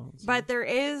purposes, But there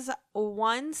is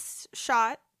one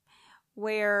shot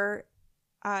where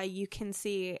you can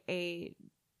see a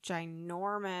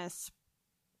ginormous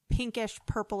pinkish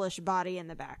purplish body in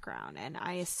the background, and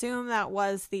I assume that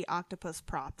was the octopus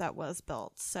prop that was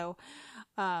built. So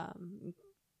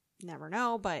never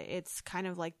know, but it's kind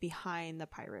of like behind the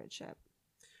pirate ship.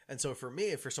 And so for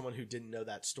me, for someone who didn't know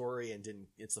that story and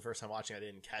it's the first time watching, I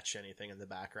didn't catch anything in the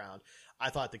background. I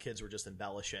thought the kids were just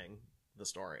embellishing the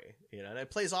story, and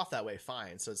it plays off that way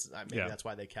fine. So maybe that's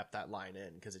why they kept that line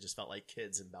in, because it just felt like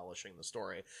kids embellishing the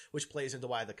story, which plays into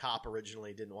why the cop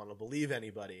originally didn't want to believe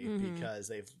anybody because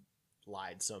they've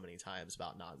lied so many times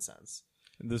about nonsense.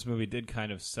 This movie did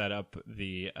kind of set up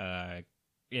the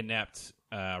inept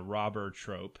robber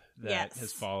trope that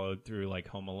has followed through like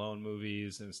Home Alone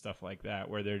movies and stuff like that,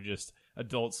 where they're just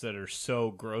adults that are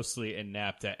so grossly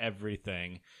inept at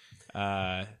everything.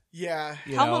 Home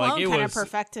Alone kind of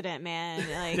perfected it, man.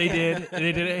 They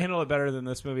did handle it better than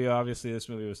this movie. Obviously, this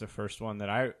movie was the first one that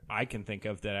I can think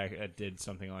of that I did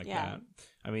something like that.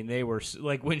 I mean, they were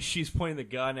like when she's pointing the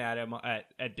gun at him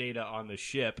at Data on the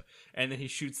ship, and then he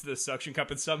shoots the suction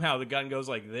cup, and somehow the gun goes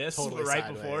like this totally right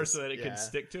sideways. Before, so that it could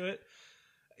stick to it.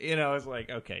 It's like,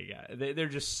 okay, they're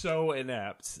just so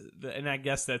inept, and I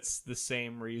guess that's the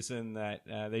same reason that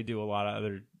they do a lot of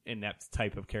other inept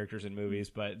type of characters in movies,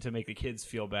 but to make the kids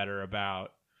feel better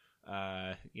about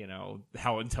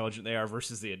how intelligent they are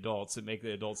versus the adults, and make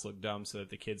the adults look dumb so that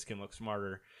the kids can look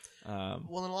smarter.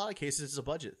 Well, in a lot of cases, it's a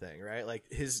budget thing, right? Like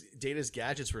Data's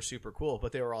gadgets were super cool,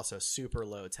 but they were also super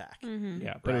low tech.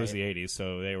 Yeah, but it was the 80s,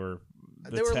 so they were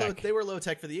they were low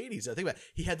tech for the 80s. I think about it.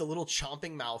 He had the little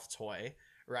chomping mouth toy,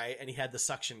 right? And he had the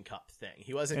suction cup thing.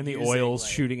 He wasn't and the using, oils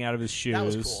like, shooting out of his shoes. That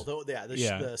was cool.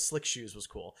 The slick shoes was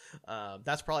cool.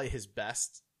 That's probably his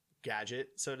best gadget,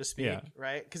 so to speak,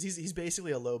 right? Because he's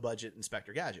basically a low budget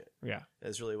Inspector Gadget. Yeah,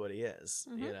 that's really what he is.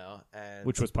 And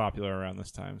which was popular around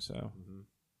this time. So,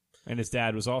 and his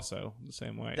dad was also the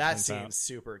same way. That seems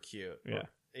super cute. Yeah,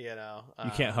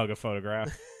 you can't hug a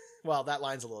photograph. Well, that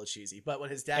line's a little cheesy, but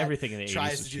when his dad everything in the 80s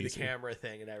tries to do cheesy. the camera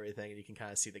thing and everything, and you can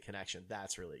kind of see the connection,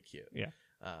 that's really cute. Yeah.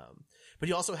 But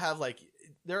you also have like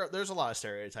there's a lot of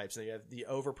stereotypes. And you have the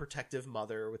overprotective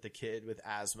mother with the kid with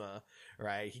asthma,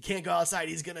 right? He can't go outside;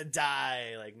 he's gonna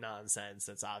die. Like nonsense.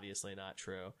 That's obviously not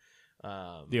true.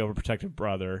 The overprotective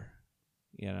brother,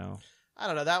 I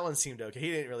don't know. That one seemed okay. He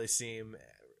didn't really seem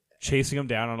chasing him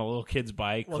down on a little kid's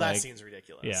bike. Well, that seems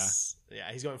ridiculous.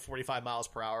 Yeah, He's going 45 miles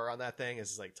per hour on that thing. It's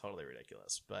just like totally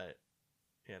ridiculous. But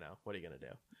what are you gonna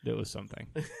do? It was something.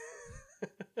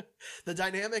 The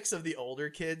dynamics of the older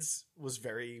kids was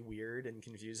very weird and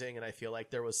confusing, and I feel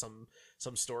like there was some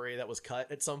story that was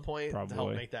cut at some point to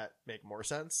help make more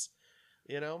sense,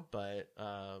 but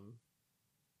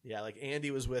like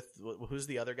Andy was with who's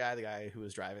the other guy, the guy who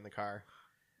was driving the car.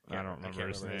 I don't remember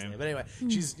his name. But anyway,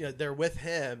 she's they're with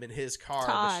him in his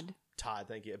car. Todd,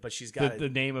 thank you. But she's got the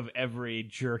name of every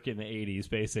jerk in the 80s,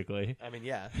 basically. I mean,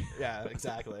 yeah,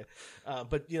 exactly.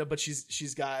 But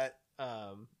she's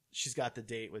got the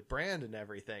date with Brand and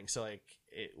everything. So like,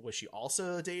 was she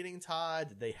also dating Todd?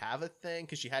 Did they have a thing?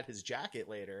 Because she had his jacket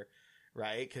later,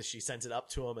 right? Because she sent it up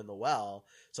to him in the well.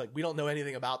 So like, we don't know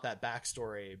anything about that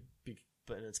backstory,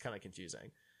 but it's kind of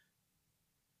confusing.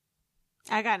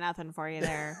 I got nothing for you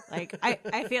there. Like,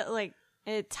 I feel like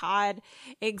Todd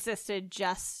existed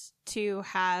just to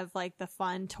have like the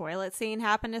fun toilet scene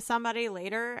happen to somebody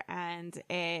later, and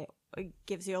it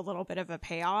gives you a little bit of a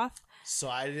payoff. So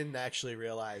I didn't actually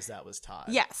realize that was Todd.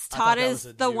 Yes, Todd is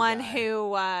the one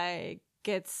who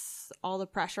gets all the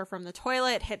pressure from the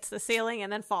toilet, hits the ceiling,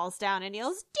 and then falls down and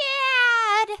yells,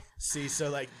 "Dad!" See, so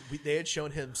like they had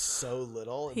shown him so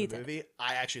little in the movie.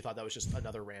 I actually thought that was just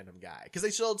another random guy, because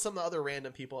they showed some other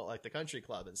random people at like the country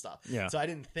club and stuff. Yeah. So I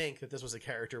didn't think that this was a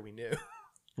character we knew,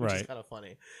 which is kind of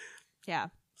funny. Yeah.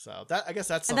 So that I guess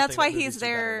that's something, and that's why he's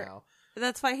there.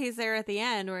 That's why he's there at the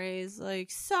end, where he's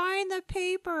like, "Sign the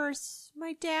papers.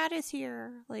 My dad is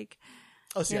here." Like,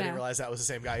 oh, see, I didn't realize that was the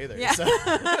same guy either. Yeah.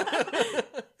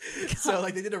 So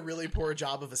like, they did a really poor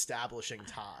job of establishing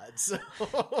Todd. So.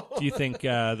 Do you think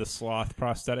the sloth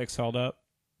prosthetics held up?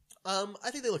 I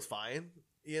think they looked fine.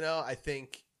 I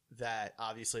think that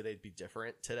obviously they'd be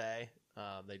different today.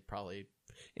 They'd probably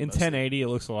in 1080 it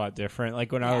looks a lot different.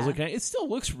 Like when I was looking at it, it still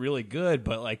looks really good,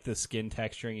 but like the skin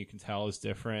texturing you can tell is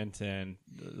different, and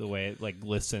the way it like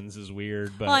glistens is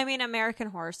weird. But well, I mean, American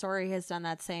Horror Story has done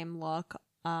that same look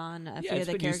on a few of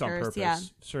the characters. On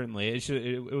purpose, certainly.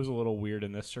 It was a little weird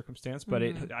in this circumstance, but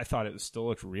I thought it still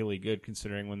looked really good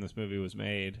considering when this movie was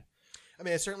made. I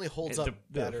mean, it certainly holds up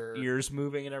better. The ears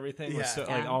moving and everything. Yeah.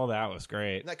 Like, all that was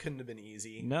great. And that couldn't have been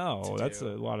easy. No, that's a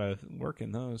lot of work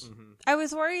in those. Mm-hmm. I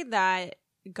was worried that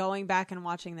going back and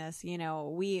watching this,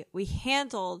 we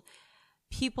handled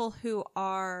people who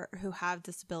have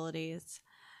disabilities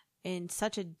in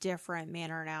such a different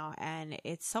manner now, and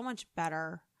it's so much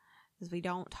better because we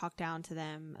don't talk down to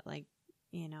them. Like,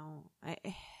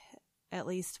 at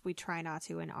least we try not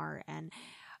to in art. And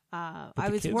I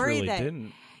was worried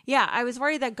I was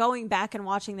worried that going back and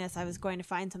watching this, I was going to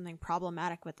find something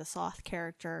problematic with the sloth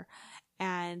character.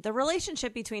 And the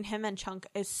relationship between him and Chunk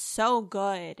is so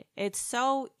good. It's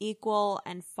so equal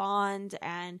and fond,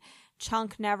 and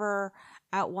Chunk never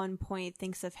at one point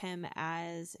thinks of him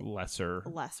as lesser.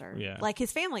 Yeah. Like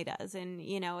his family does. And,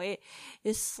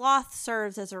 sloth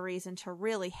serves as a reason to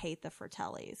really hate the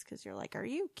Fratellis, because you're like, are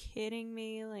you kidding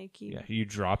me? Like, you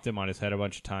dropped him on his head a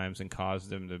bunch of times and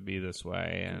caused him to be this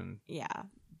way. And yeah.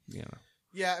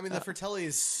 Yeah, I mean, the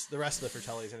Fratellis, the rest of the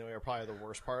Fratellis anyway, are probably the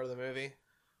worst part of the movie.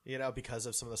 Because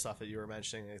of some of the stuff that you were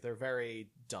mentioning. Like, they're very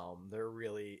dumb. They're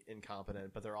really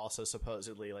incompetent, but they're also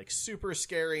supposedly like super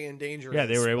scary and dangerous. Yeah,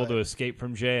 they were able to escape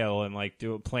from jail and like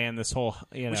plan this whole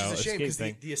which is a shame, because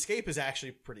the escape is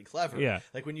actually pretty clever. Yeah,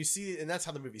 like when you see, and that's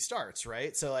how the movie starts,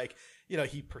 right? So like,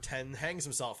 he hangs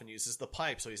himself and uses the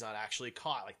pipe so he's not actually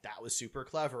caught. Like, that was super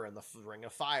clever. And the ring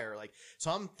of fire. Like,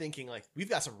 so I'm thinking like, we've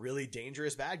got some really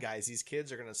dangerous bad guys. These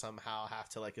kids are going to somehow have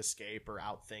to like escape or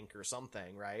outthink or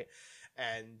something, right?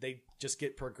 and they just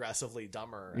get progressively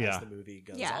dumber Yeah. as the movie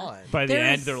goes Yeah. on. By the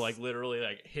There's- end, they're like literally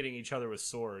like hitting each other with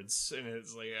swords, and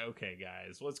it's like, okay,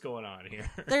 guys, what's going on here?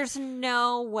 There's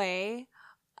no way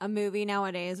a movie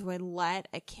nowadays would let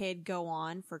a kid go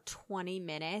on for 20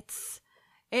 minutes.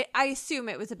 I assume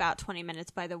it was about 20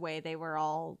 minutes by the way they were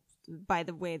all, by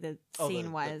the way the scene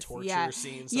the was. torture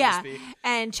scene, so yeah. to speak.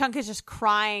 And Chunk is just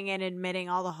crying and admitting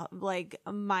all the like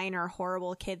minor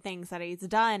horrible kid things that he's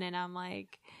done. And I'm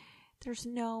like, there's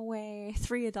no way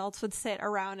 3 adults would sit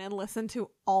around and listen to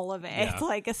all of it. Yeah.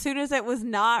 Like, as soon as it was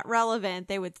not relevant,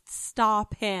 they would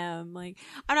stop him. Like,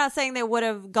 I'm not saying they would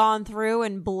have gone through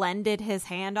and blended his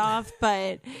hand off,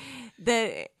 but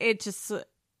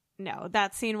no,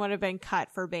 that scene would have been cut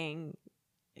for being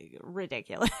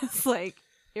ridiculous, like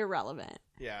irrelevant.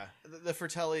 Yeah, the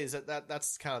Fratellis,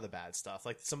 that's kind of the bad stuff.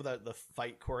 Like some of the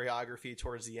fight choreography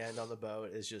towards the end on the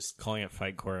boat is just Calling it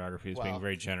fight choreography is being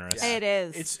very generous. yeah. It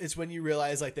is. It's when you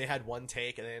realize like they had one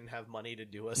take and they didn't have money to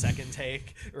do a second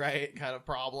take, right? Kind of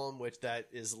problem, which that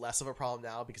is less of a problem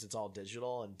now because it's all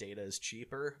digital and data is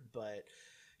cheaper. But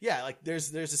yeah, like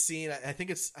there's a scene. I think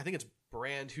it's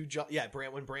Brand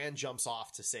when Brand jumps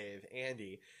off to save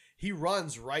Andy, he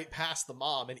runs right past the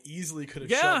mom and easily could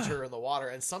have shoved her in the water,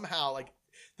 and somehow like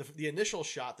the initial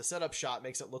shot, the setup shot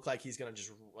makes it look like he's gonna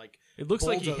just like It looks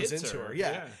like he bulldoze hits into her.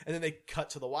 Yeah. And then they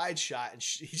cut to the wide shot and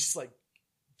he just like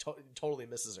totally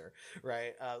misses her,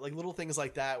 right? Like little things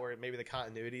like that where maybe the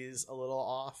continuity is a little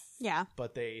off. Yeah.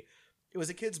 But it was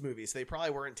a kid's movie, so they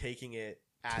probably weren't taking it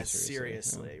as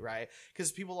seriously, right?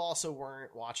 Because people also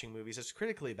weren't watching movies as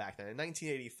critically back then. In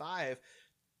 1985,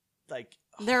 like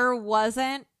there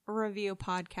wasn't review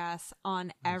podcasts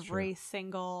on every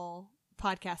single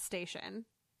podcast station.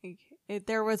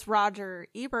 There was Roger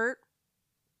Ebert.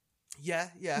 Yeah.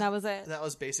 That was it. That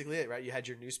was basically it, right? You had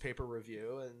your newspaper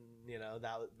review, and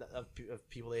of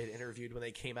people they had interviewed when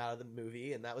they came out of the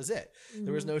movie, and that was it. Mm-hmm.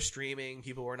 There was no streaming.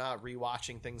 People were not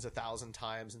rewatching things 1,000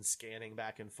 times and scanning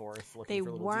back and forth looking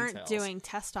for little details. They weren't doing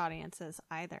test audiences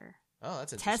either. Oh,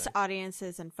 that's interesting. Test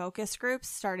audiences and focus groups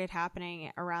started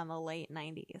happening around the late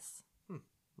 90s.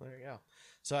 There you go.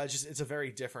 So it's a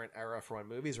very different era for when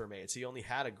movies were made. So you only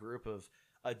had a group of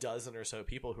a dozen or so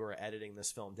people who were editing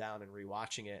this film down and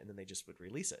rewatching it, and then they just would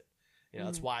release it.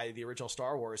 That's why the original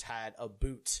Star Wars had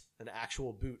an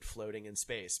actual boot floating in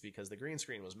space, because the green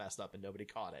screen was messed up and nobody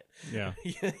caught it. Yeah.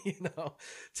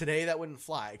 Today that wouldn't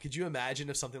fly. Could you imagine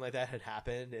if something like that had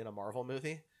happened in a Marvel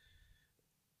movie?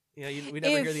 We'd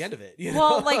never hear the end of it.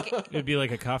 Well, like it'd be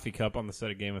like a coffee cup on the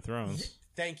set of Game of Thrones.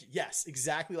 Thank you. Yes,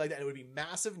 exactly like that. And it would be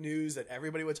massive news that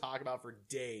everybody would talk about for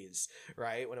days,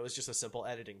 right? When it was just a simple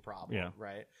editing problem,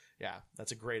 right? Yeah,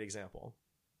 that's a great example.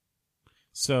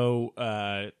 So,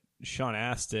 Sean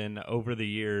Astin, over the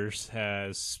years,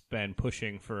 has been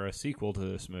pushing for a sequel to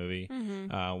this movie,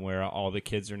 where all the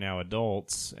kids are now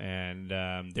adults, and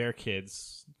their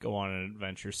kids go on an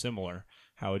adventure similar.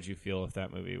 How would you feel if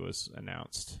that movie was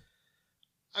announced?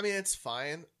 I mean, it's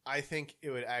fine. I think it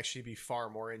would actually be far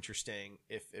more interesting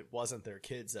if it wasn't their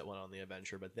kids that went on the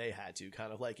adventure, but they had to,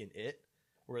 kind of like in It,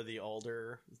 where the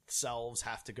older selves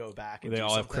have to go back and they do all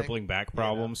something. have crippling back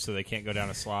problems, so they can't go down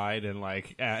a slide, and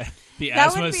like the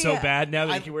asthma is so bad now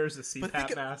that he wears the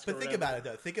CPAP mask. But think about it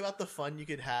though. Think about the fun you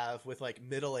could have with like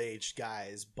middle-aged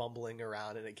guys bumbling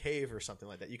around in a cave or something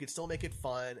like that. You could still make it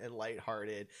fun and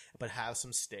lighthearted, but have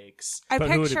some stakes. But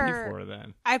who would it be for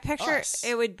then? I picture Us.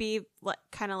 it would be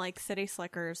kind of like City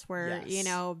Slickers, where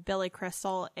Billy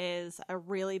Crystal is a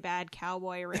really bad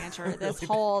cowboy rancher this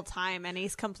whole time, and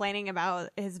he's complaining about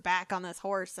his back on this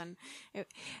horse, and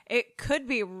it could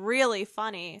be really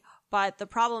funny. But the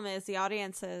problem is the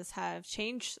audiences have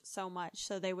changed so much,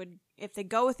 so they would, if they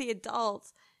go with the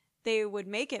adults, they would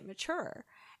make it mature.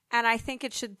 And I think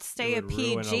it should stay it would a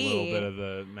PG. ruin a little bit of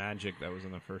the magic that was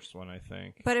in the first one, I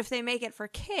think. But if they make it for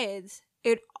kids,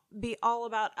 it'd be all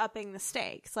about upping the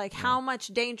stakes. Like, how much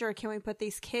danger can we put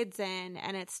these kids in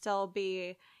and it still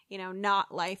be,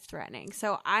 not life-threatening?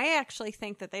 So I actually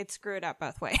think that they'd screw it up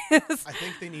both ways. I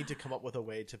think they need to come up with a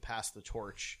way to pass the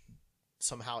torch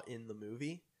somehow in the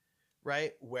movie,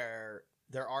 right? Where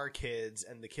there are kids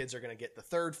and the kids are going to get the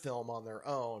third film on their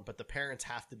own, but the parents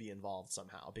have to be involved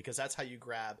somehow, because that's how you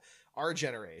grab our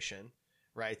generation,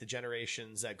 right? The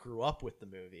generations that grew up with the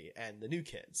movie and the new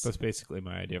kids. That's basically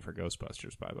my idea for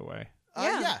Ghostbusters, by the way.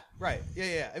 Yeah, right.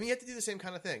 Yeah. I mean, you have to do the same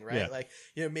kind of thing, right? Yeah. Like,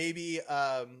 maybe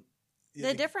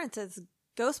the difference is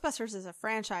Ghostbusters is a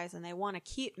franchise and they want to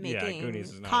keep making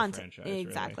Goonies is not content. a franchise,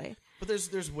 exactly. Really. But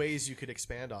there's ways you could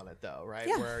expand on it, though, right?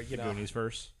 Yeah. Where The Goonies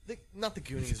verse. not the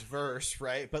Goonies verse,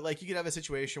 right? But like you could have a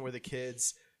situation where the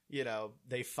kids, you know,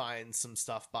 they find some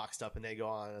stuff boxed up and they go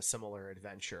on a similar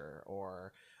adventure,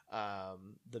 or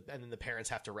and then the parents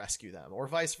have to rescue them, or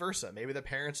vice versa. Maybe the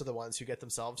parents are the ones who get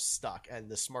themselves stuck and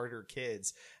the smarter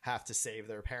kids have to save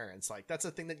their parents. Like, that's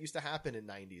a thing that used to happen in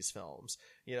 90s films.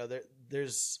 You know,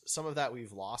 there's some of that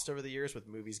we've lost over the years with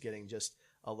movies getting just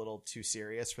a little too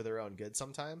serious for their own good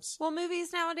sometimes. Well,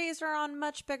 movies nowadays are on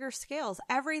much bigger scales.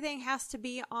 Everything has to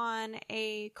be on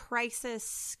a crisis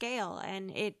scale,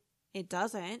 and it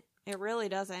doesn't. It really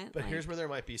doesn't. But here's where there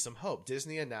might be some hope.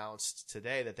 Disney announced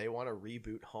today that they want to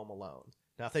reboot Home Alone.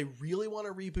 Now, if they really want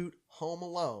to reboot Home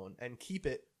Alone and keep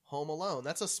it Home Alone,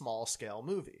 that's a small scale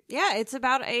movie. Yeah, it's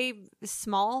about a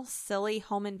small, silly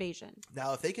home invasion.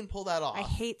 Now, if they can pull that off... I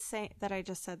hate saying that I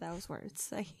just said those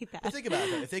words. I hate that. But think about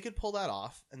it. If they could pull that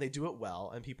off and they do it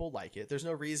well and people like it, there's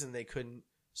no reason they couldn't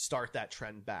start that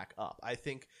trend back up. I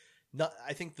think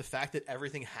the fact that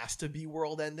everything has to be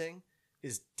world ending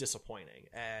is disappointing,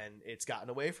 and it's gotten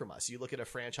away from us. You look at a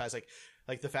franchise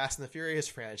like the Fast and the Furious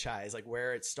franchise, like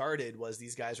where it started was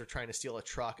these guys were trying to steal a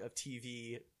truck of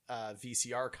TV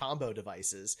VCR combo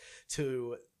devices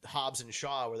to Hobbs and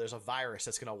Shaw, where there's a virus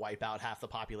that's going to wipe out half the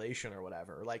population or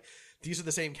whatever. Like, these are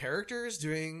the same characters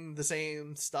doing the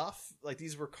same stuff. Like,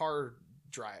 these were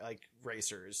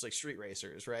racers, like street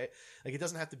racers, right? Like, it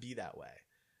doesn't have to be that way.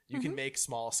 You can make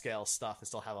small scale stuff and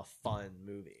still have a fun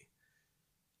movie.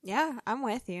 Yeah, I'm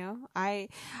with you.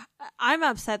 I'm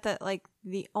upset that, like,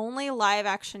 the only live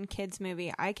action kids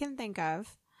movie I can think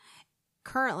of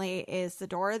currently is the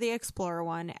Dora the Explorer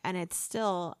one, and it's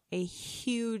still a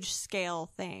huge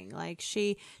scale thing. Like,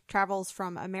 she travels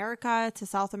from America to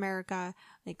South America,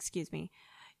 the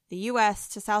US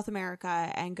to South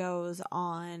America, and goes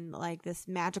on, like, this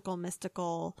magical,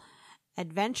 mystical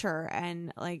adventure.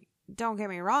 And, like, don't get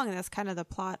me wrong, that's kind of the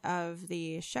plot of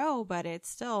the show, but it's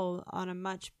still on a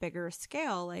much bigger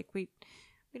scale. Like, we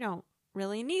don't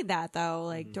really need that, though.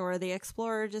 Like, Dora the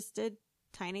Explorer just did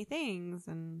tiny things.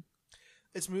 And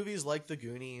it's movies like The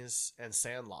Goonies and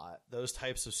Sandlot, those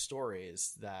types of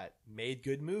stories that made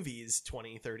good movies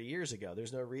 20, 30 years ago.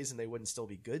 There's no reason they wouldn't still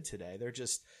be good today. They're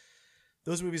just,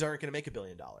 those movies aren't going to make $1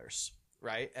 billion,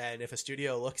 right? And if a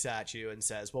studio looks at you and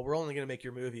says, well, we're only going to make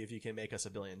your movie if you can make us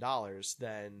 $1 billion,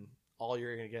 then all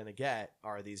you're going to get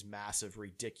are these massive,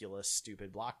 ridiculous,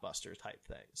 stupid blockbuster type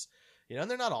things. You know, and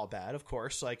they're not all bad, of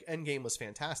course. Like, Endgame was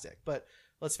fantastic, but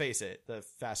let's face it, the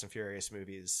Fast and Furious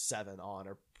movies 7 on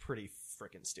are pretty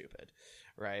freaking stupid,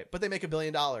 right? But they make $1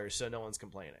 billion, so no one's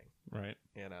complaining, right?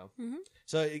 You know,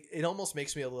 so it almost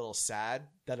makes me a little sad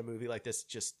that a movie like this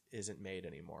just isn't made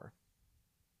anymore.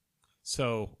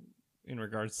 So, in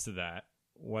regards to that,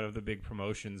 one of the big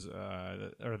promotions,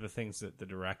 or the things that the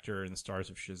director and the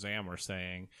stars of Shazam were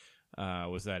saying,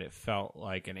 was that it felt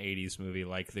like an 80s movie,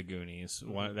 like The Goonies.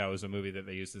 That was a movie that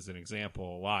they used as an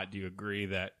example a lot. Do you agree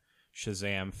that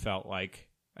Shazam felt like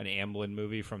an Amblin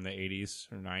movie from the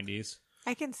 80s or 90s?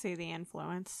 I can see the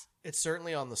influence. It's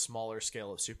certainly on the smaller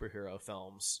scale of superhero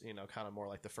films, you know, kind of more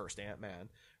like the first Ant-Man,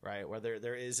 right? Where there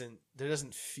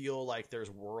doesn't feel like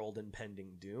there's world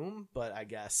impending doom, but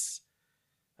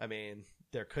I mean,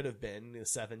 there could have been. The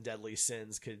 7 deadly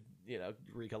sins could, you know,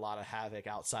 wreak a lot of havoc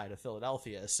outside of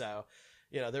Philadelphia. So,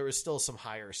 you know, there was still some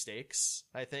higher stakes,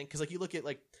 I think. Because, like, you look at,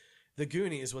 like, The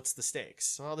Goonies, what's the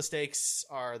stakes? Well, the stakes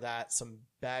are that some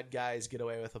bad guys get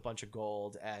away with a bunch of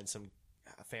gold and some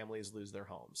families lose their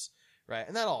homes, right?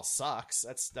 And that all sucks.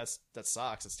 That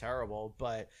sucks. It's terrible.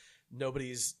 But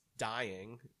nobody's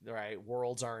dying, right?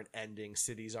 Worlds aren't ending.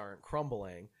 Cities aren't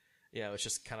crumbling. You know, it's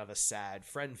just kind of a sad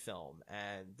friend film,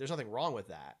 and there's nothing wrong with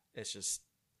that. It's just,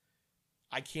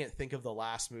 I can't think of the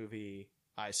last movie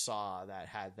I saw that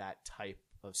had that type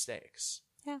of stakes.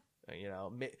 Yeah. You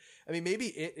know, I mean, maybe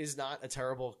It is not a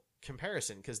terrible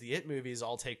comparison, because the It movies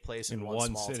all take place in one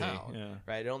small city, town,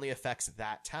 right? It only affects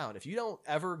that town. If you don't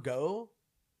ever go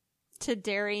to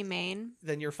Derry, Maine,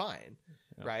 then you're fine,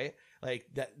 right? Like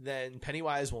that, then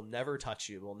Pennywise will never touch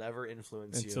you, will never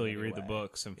influence you until you read the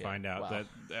books and find out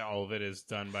that all of it is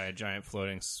done by a giant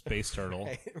floating space turtle.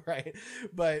 Right.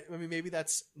 But I mean, maybe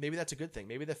that's a good thing.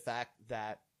 Maybe the fact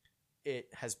that it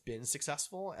has been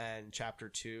successful, and Chapter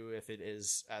 2, if it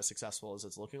is as successful as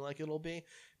it's looking like it'll be,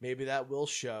 maybe that will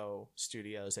show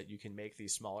studios that you can make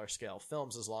these smaller scale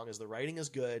films as long as the writing is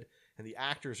good and the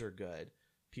actors are good.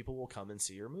 People will come and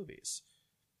see your movies.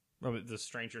 Well, but does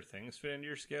Stranger Things fit into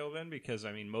your scale then? Because,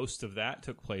 I mean, most of that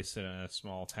took place in a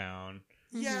small town.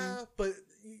 Yeah, but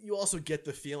you also get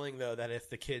the feeling, though, that if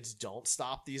the kids don't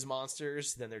stop these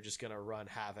monsters, then they're just going to run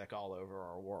havoc all over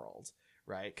our world,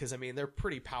 right? Because, I mean, they're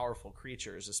pretty powerful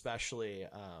creatures, especially...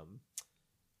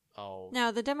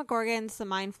 No, the Demogorgons, the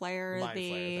Mind Flayer,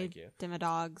 the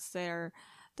Demodogs, they're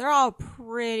they're all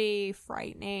pretty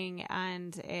frightening,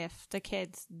 and if the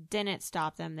kids didn't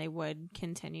stop them, they would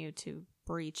continue to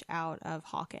breach out of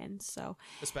Hawkins. So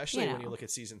especially when you look at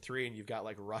season 3 and you've got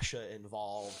like Russia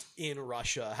involved in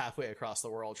Russia halfway across the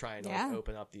world trying to like,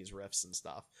 open up these rifts and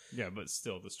stuff. Yeah, but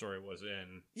still the story was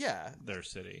in their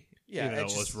city. Yeah, even though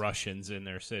it was Russians in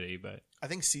their city. But I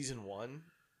think season 1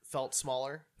 felt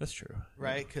smaller. That's true.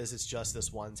 Right? Because it's just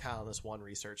this one town, this one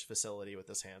research facility with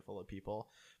this handful of people.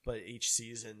 But each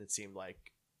season it seemed like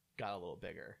got a little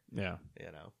bigger. Yeah.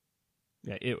 You know?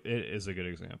 Yeah, it is a good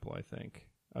example, I think.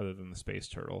 Other than the space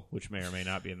turtle, which may or may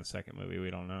not be in the second movie.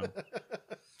 We don't know.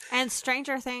 And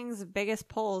Stranger Things' biggest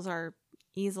pulls are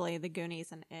easily The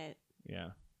Goonies and It. Yeah.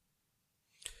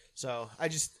 So I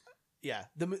just,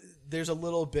 there's a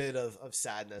little bit of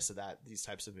sadness that these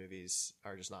types of movies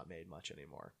are just not made much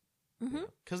anymore.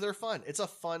 Because they're fun. It's a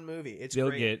fun movie. It's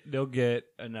great. They'll get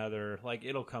another, like,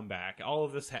 it'll come back. All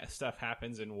of this stuff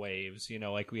happens in waves. You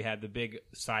know, like we had the big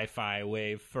sci-fi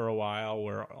wave for a while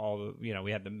where all the, you know, we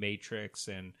had The Matrix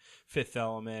and Fifth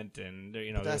Element and,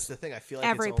 you know. But that's the thing. I feel like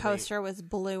every poster was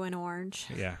blue and orange.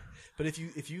 Yeah. But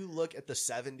if you look at the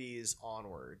 70s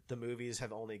onward, the movies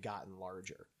have only gotten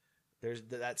larger. There's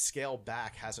that scale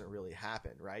back hasn't really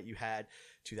happened, right? You had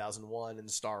 2001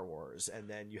 and Star Wars, and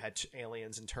then you had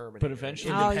Aliens and Terminator. But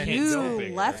eventually,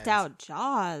 you left out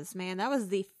Jaws, man. That was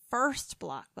the first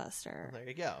blockbuster. Well, there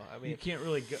you go. I mean, you can't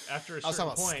really go after a certain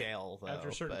point. Scale, though, after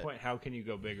a certain point, how can you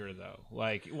go bigger though?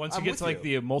 Like once you get to like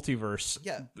the multiverse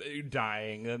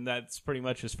dying, then that's pretty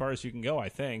much as far as you can go. I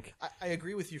think. I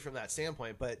agree with you from that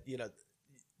standpoint, but you know,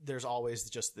 there's always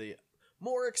just the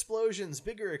more explosions,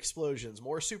 bigger explosions,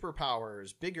 more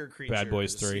superpowers, bigger creatures. Bad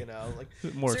Boys 3. You know,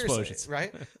 like more explosions,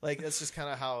 right? Like that's just kind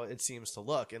of how it seems to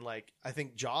look. And like I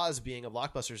think Jaws being a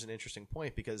blockbuster is an interesting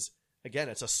point because again,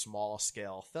 it's a small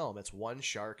scale film. It's one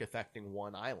shark affecting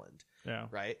one island. Yeah.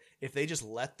 Right. If they just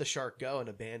let the shark go and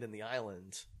abandon the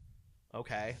island,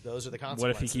 okay, those are the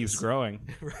consequences. What if he keeps growing?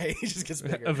 Right, he just gets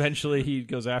bigger. Eventually, he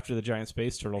goes after the giant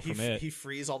space turtle from it. He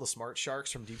frees all the smart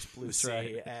sharks from Deep Blue Sea,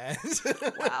 right. and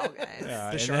wow,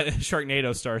 guys, and then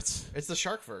Sharknado starts. It's the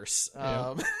Sharkverse.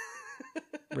 Yeah.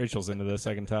 Rachel's into this,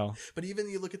 I can tell. But even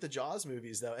you look at the Jaws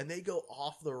movies, though, and they go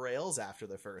off the rails after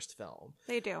the first film.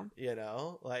 They do. You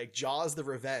know, like Jaws: The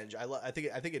Revenge. I think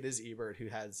it is Ebert who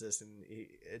has this, and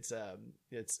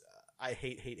it's I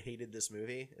hated this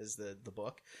movie is the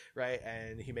book, right?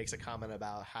 And he makes a comment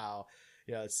about how,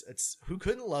 you know, it's who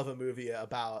couldn't love a movie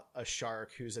about a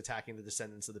shark who's attacking the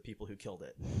descendants of the people who killed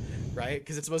it, right?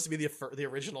 Because it's supposed to be the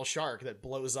original shark that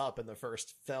blows up in the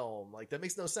first film. Like that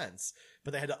makes no sense,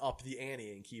 but they had to up the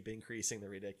ante and keep increasing the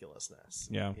ridiculousness.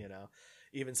 Yeah, you know,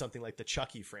 even something like the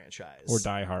Chucky franchise or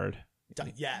Die Hard.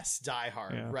 Yes, Die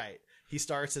Hard, yeah. Right. He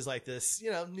starts as like this,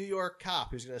 you know, New York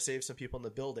cop who's going to save some people in the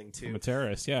building too. I'm a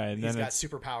terrorist, yeah. And he's then got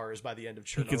superpowers by the end of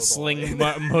Chernobyl. He can sling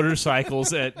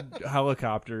motorcycles at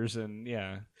helicopters, and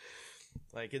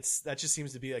like that just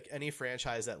seems to be like any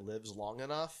franchise that lives long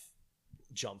enough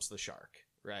jumps the shark,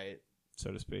 right?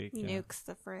 So to speak. Nukes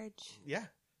the fridge. Yeah.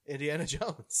 Indiana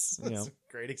Jones. That's a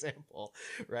great example,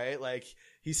 right? Like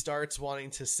he starts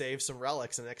wanting to save some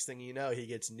relics, and next thing you know, he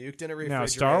gets nuked in a refrigerator. Now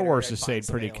Star Wars has stayed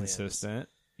pretty consistent.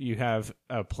 You have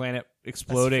a planet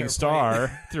exploding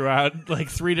star throughout like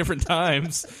 3 different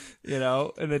times, you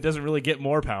know, and it doesn't really get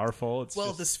more powerful.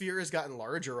 The sphere has gotten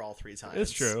larger all 3 times.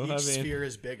 It's true. Each sphere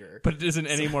is bigger, but it isn't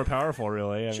any more powerful,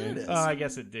 really. I mean, it is. I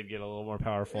guess it did get a little more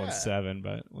powerful in 7,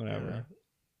 but whatever.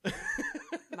 Yeah.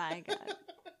 My God.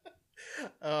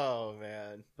 Oh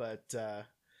man, but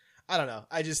I don't know.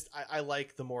 I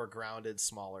like the more grounded,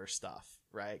 smaller stuff,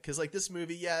 right? Because like this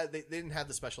movie, they didn't have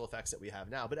the special effects that we have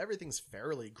now, but everything's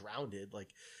fairly grounded. Like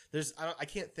I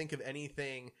can't think of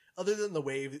anything other than the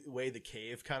way the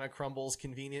cave kind of crumbles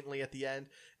conveniently at the end.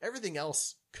 Everything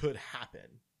else could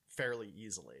happen fairly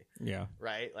easily. Yeah.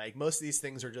 Right. Like most of these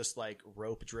things are just like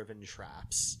rope driven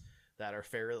traps that are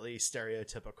fairly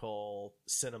stereotypical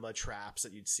cinema traps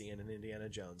that you'd see in an Indiana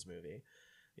Jones movie,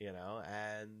 you know,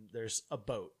 and there's a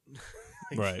boat,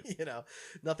 like, right? You know,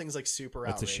 nothing's like super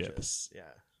That's outrageous. A ship.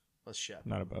 Yeah. A ship.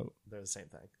 Not a boat. They're the same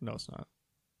thing. No, it's not.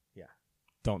 Yeah.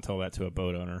 Don't tell that to a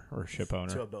boat owner or a ship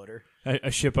owner. To a boater.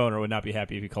 A ship owner would not be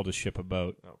happy if you called a ship a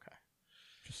boat. Okay.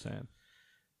 Just saying.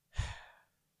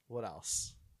 What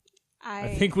else? I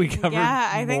think we covered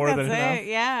I think more that's than enough.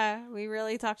 Yeah, we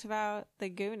really talked about the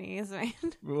Goonies, man.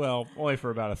 Well, only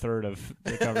for about a third of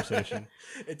the conversation.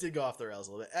 It did go off the rails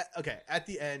a little bit. Okay, at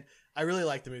the end, I really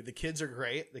like the movie. The kids are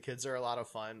great. The kids are a lot of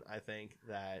fun. I think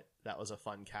that was a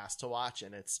fun cast to watch,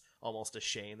 and it's almost a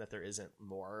shame that there isn't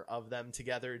more of them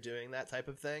together doing that type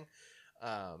of thing.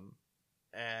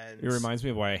 And it reminds me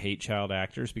of why I hate child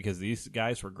actors, because these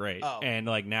guys were great. And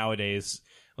like nowadays,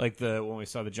 like when we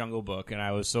saw The Jungle Book, and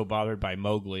I was so bothered by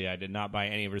Mowgli, I did not buy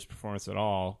any of his performance at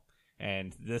all.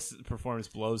 And this performance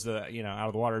blows the out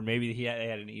of the water. Maybe he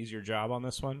had an easier job on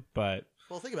this one, but.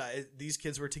 Well, think about it. These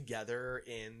kids were together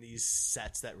in these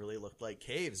sets that really looked like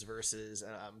caves versus,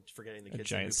 I'm forgetting the kids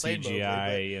giant who played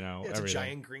CGI, Mowgli, it's everything. a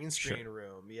giant green screen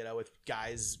room, with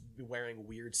guys wearing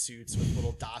weird suits with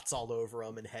little dots all over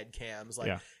them and head cams.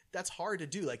 That's hard to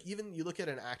do. Like, even you look at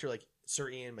an actor like Sir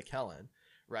Ian McKellen,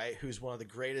 right, who's one of the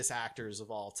greatest actors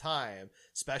of all time,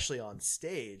 especially on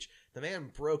stage. The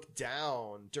man broke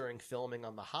down during filming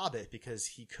on The Hobbit because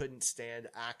he couldn't stand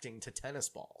acting to tennis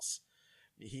balls.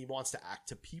 He wants to act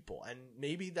to people, and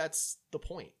maybe that's the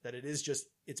point, that it is just,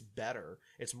 it's better,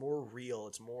 it's more real,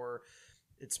 it's more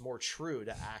true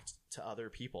to act to other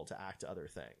people, to act to other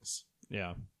things.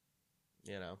 Yeah.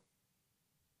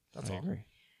 That's I all. agree.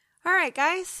 All right,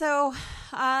 guys. So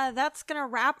that's going to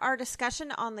wrap our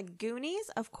discussion on the Goonies.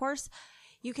 Of course,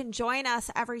 you can join us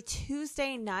every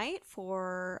Tuesday night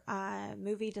for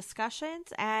movie discussions,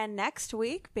 and next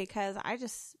week, because I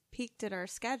just peeked at our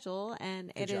schedule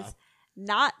and Good job. is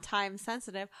not time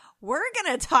sensitive, we're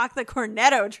gonna talk the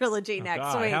Cornetto trilogy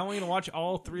next week. How are we gonna watch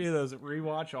all three of those?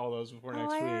 Rewatch all those before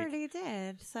next I week? already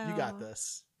did. So You got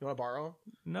this. You want to borrow them?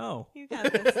 No, You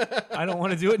got this. I don't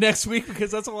want to do it next week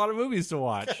because that's a lot of movies to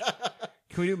watch.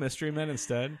 Can we do Mystery Men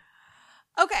instead?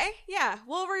 Okay, yeah,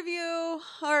 we'll review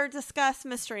or discuss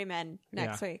Mystery Men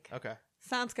next week. Okay.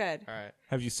 Sounds good. All right.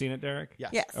 Have you seen it, Derek? Yes.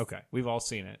 Yes. Okay, we've all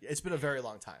seen it. It's been a very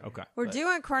long time. Okay. We're But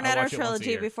doing I'll Cornetto watch it once a trilogy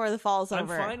year. before the fall's I'm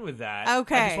over. fine with that.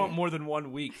 Okay. I just want more than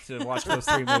 1 week to watch those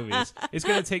three movies. It's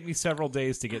going to take me several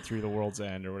days to get through The World's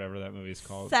End or whatever that movie's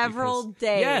called. Several because-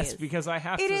 days. Yes, because I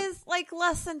have to. It is like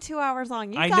less than 2 hours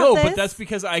long. I got know, this. but that's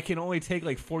because I can only take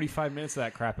like 45 minutes of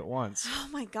that crap at once. Oh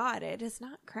my god, it is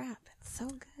not crap. It's so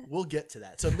good. We'll get to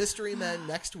that. So Mystery Men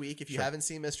next week. If you haven't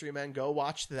seen Mystery Men, go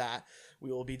watch that.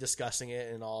 We will be discussing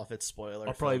it in all of its spoilers.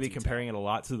 I'll probably be comparing it a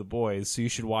lot to The Boys, so you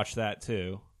should watch that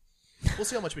too. We'll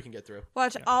see how much we can get through.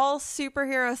 Watch all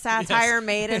superhero satire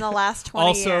made in the last 20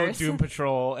 Also, years. Doom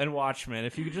Patrol and Watchmen.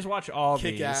 If you could just watch all of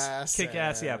Kick-Ass these.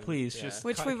 Kick-Ass, yeah, and- please. yeah. Just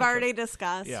which cut- we've cut- already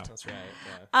discussed. Yeah. That's right.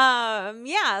 Yeah.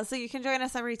 Yeah, so you can join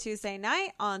us every Tuesday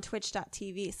night on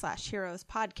twitch.tv/heroes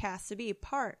podcast to be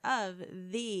part of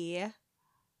the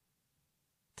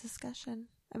discussion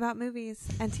about movies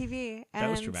and TV That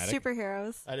and was dramatic.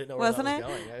 superheroes. I didn't know where Wasn't that it?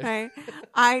 was going. Right.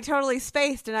 I totally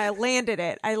spaced and I landed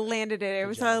it. It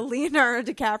was a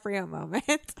Leonardo DiCaprio moment.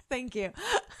 Thank you.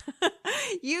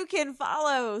 You can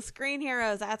follow Screen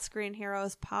Heroes at Screen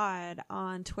Heroes Pod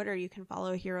on Twitter. You can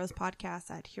follow Heroes Podcast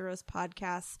at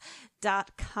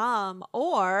heroespodcast.com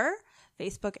or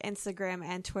Facebook, Instagram,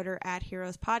 and Twitter at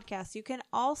Heroes Podcast. You can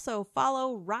also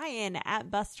follow Ryan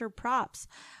at Buster Props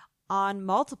on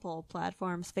multiple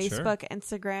platforms: Facebook,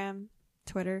 Instagram,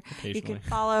 Twitter. You can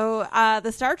follow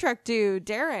the Star Trek dude,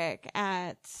 Derek,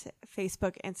 at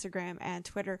Facebook, Instagram, and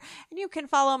Twitter. And you can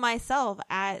follow myself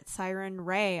at Siren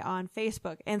Ray on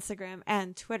Facebook, Instagram,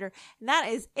 and Twitter. And that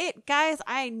is it, guys.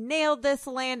 I nailed this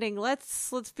landing.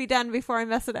 Let's be done before I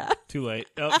mess it up. Too late.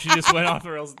 Oh, she just went off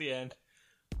the rails at the end.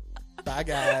 Bye,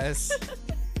 guys.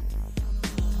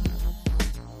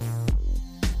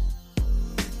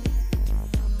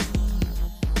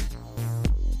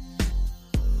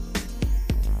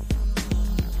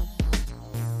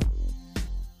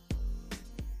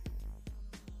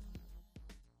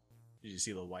 Did you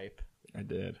see the wipe? I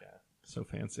did. Yeah. So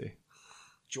fancy.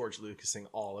 George Lucasing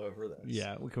all over this.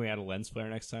 Yeah. Can we add a lens flare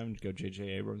next time and go J.J.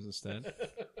 Abrams instead?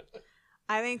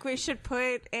 I think we should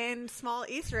put in small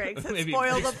Easter eggs that Maybe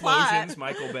spoil the plot. explosions,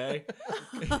 Michael Bay.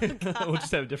 We'll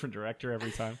just have a different director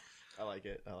every time. I like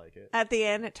it. At the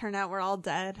end, it turned out we're all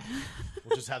dead.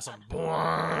 We'll just have some for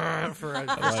a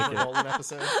Christopher Nolan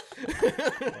episode.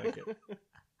 I like it.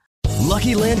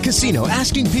 Lucky Land Casino,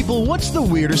 asking people, what's the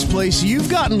weirdest place you've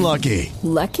gotten lucky?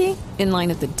 Lucky? In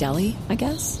line at the deli, I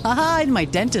guess? Aha, in my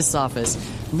dentist's office.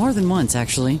 More than once,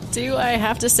 actually. Do I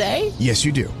have to say? Yes,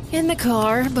 you do. In the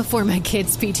car before my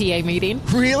kids' PTA meeting.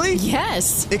 Really?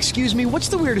 Yes. Excuse me, what's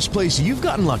the weirdest place you've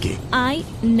gotten lucky? I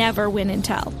never win and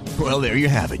tell. Well, there you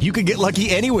have it. You can get lucky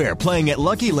anywhere, playing at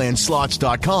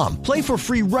LuckyLandSlots.com. Play for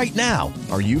free right now.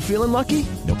 Are you feeling lucky?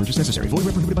 No purchase necessary. Void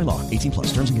where prohibited by law. 18+.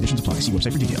 Terms and conditions apply. See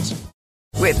website for details.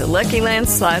 With the Lucky Land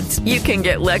Slots, you can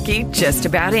get lucky just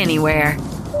about anywhere.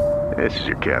 This is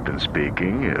your captain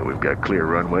speaking. We've got clear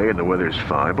runway and the weather's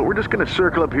fine, but we're just going to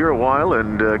circle up here a while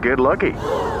and get lucky.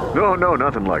 No,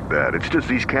 nothing like that. It's just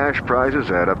these cash prizes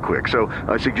add up quick. So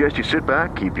I suggest you sit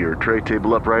back, keep your tray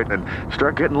table upright, and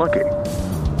start getting lucky.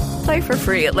 Play for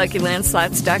free at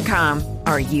LuckyLandSlots.com.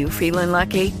 Are you feeling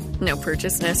lucky? No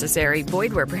purchase necessary.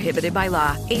 Void where prohibited by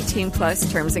law.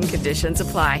 18+ terms and conditions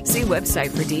apply. See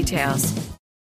website for details.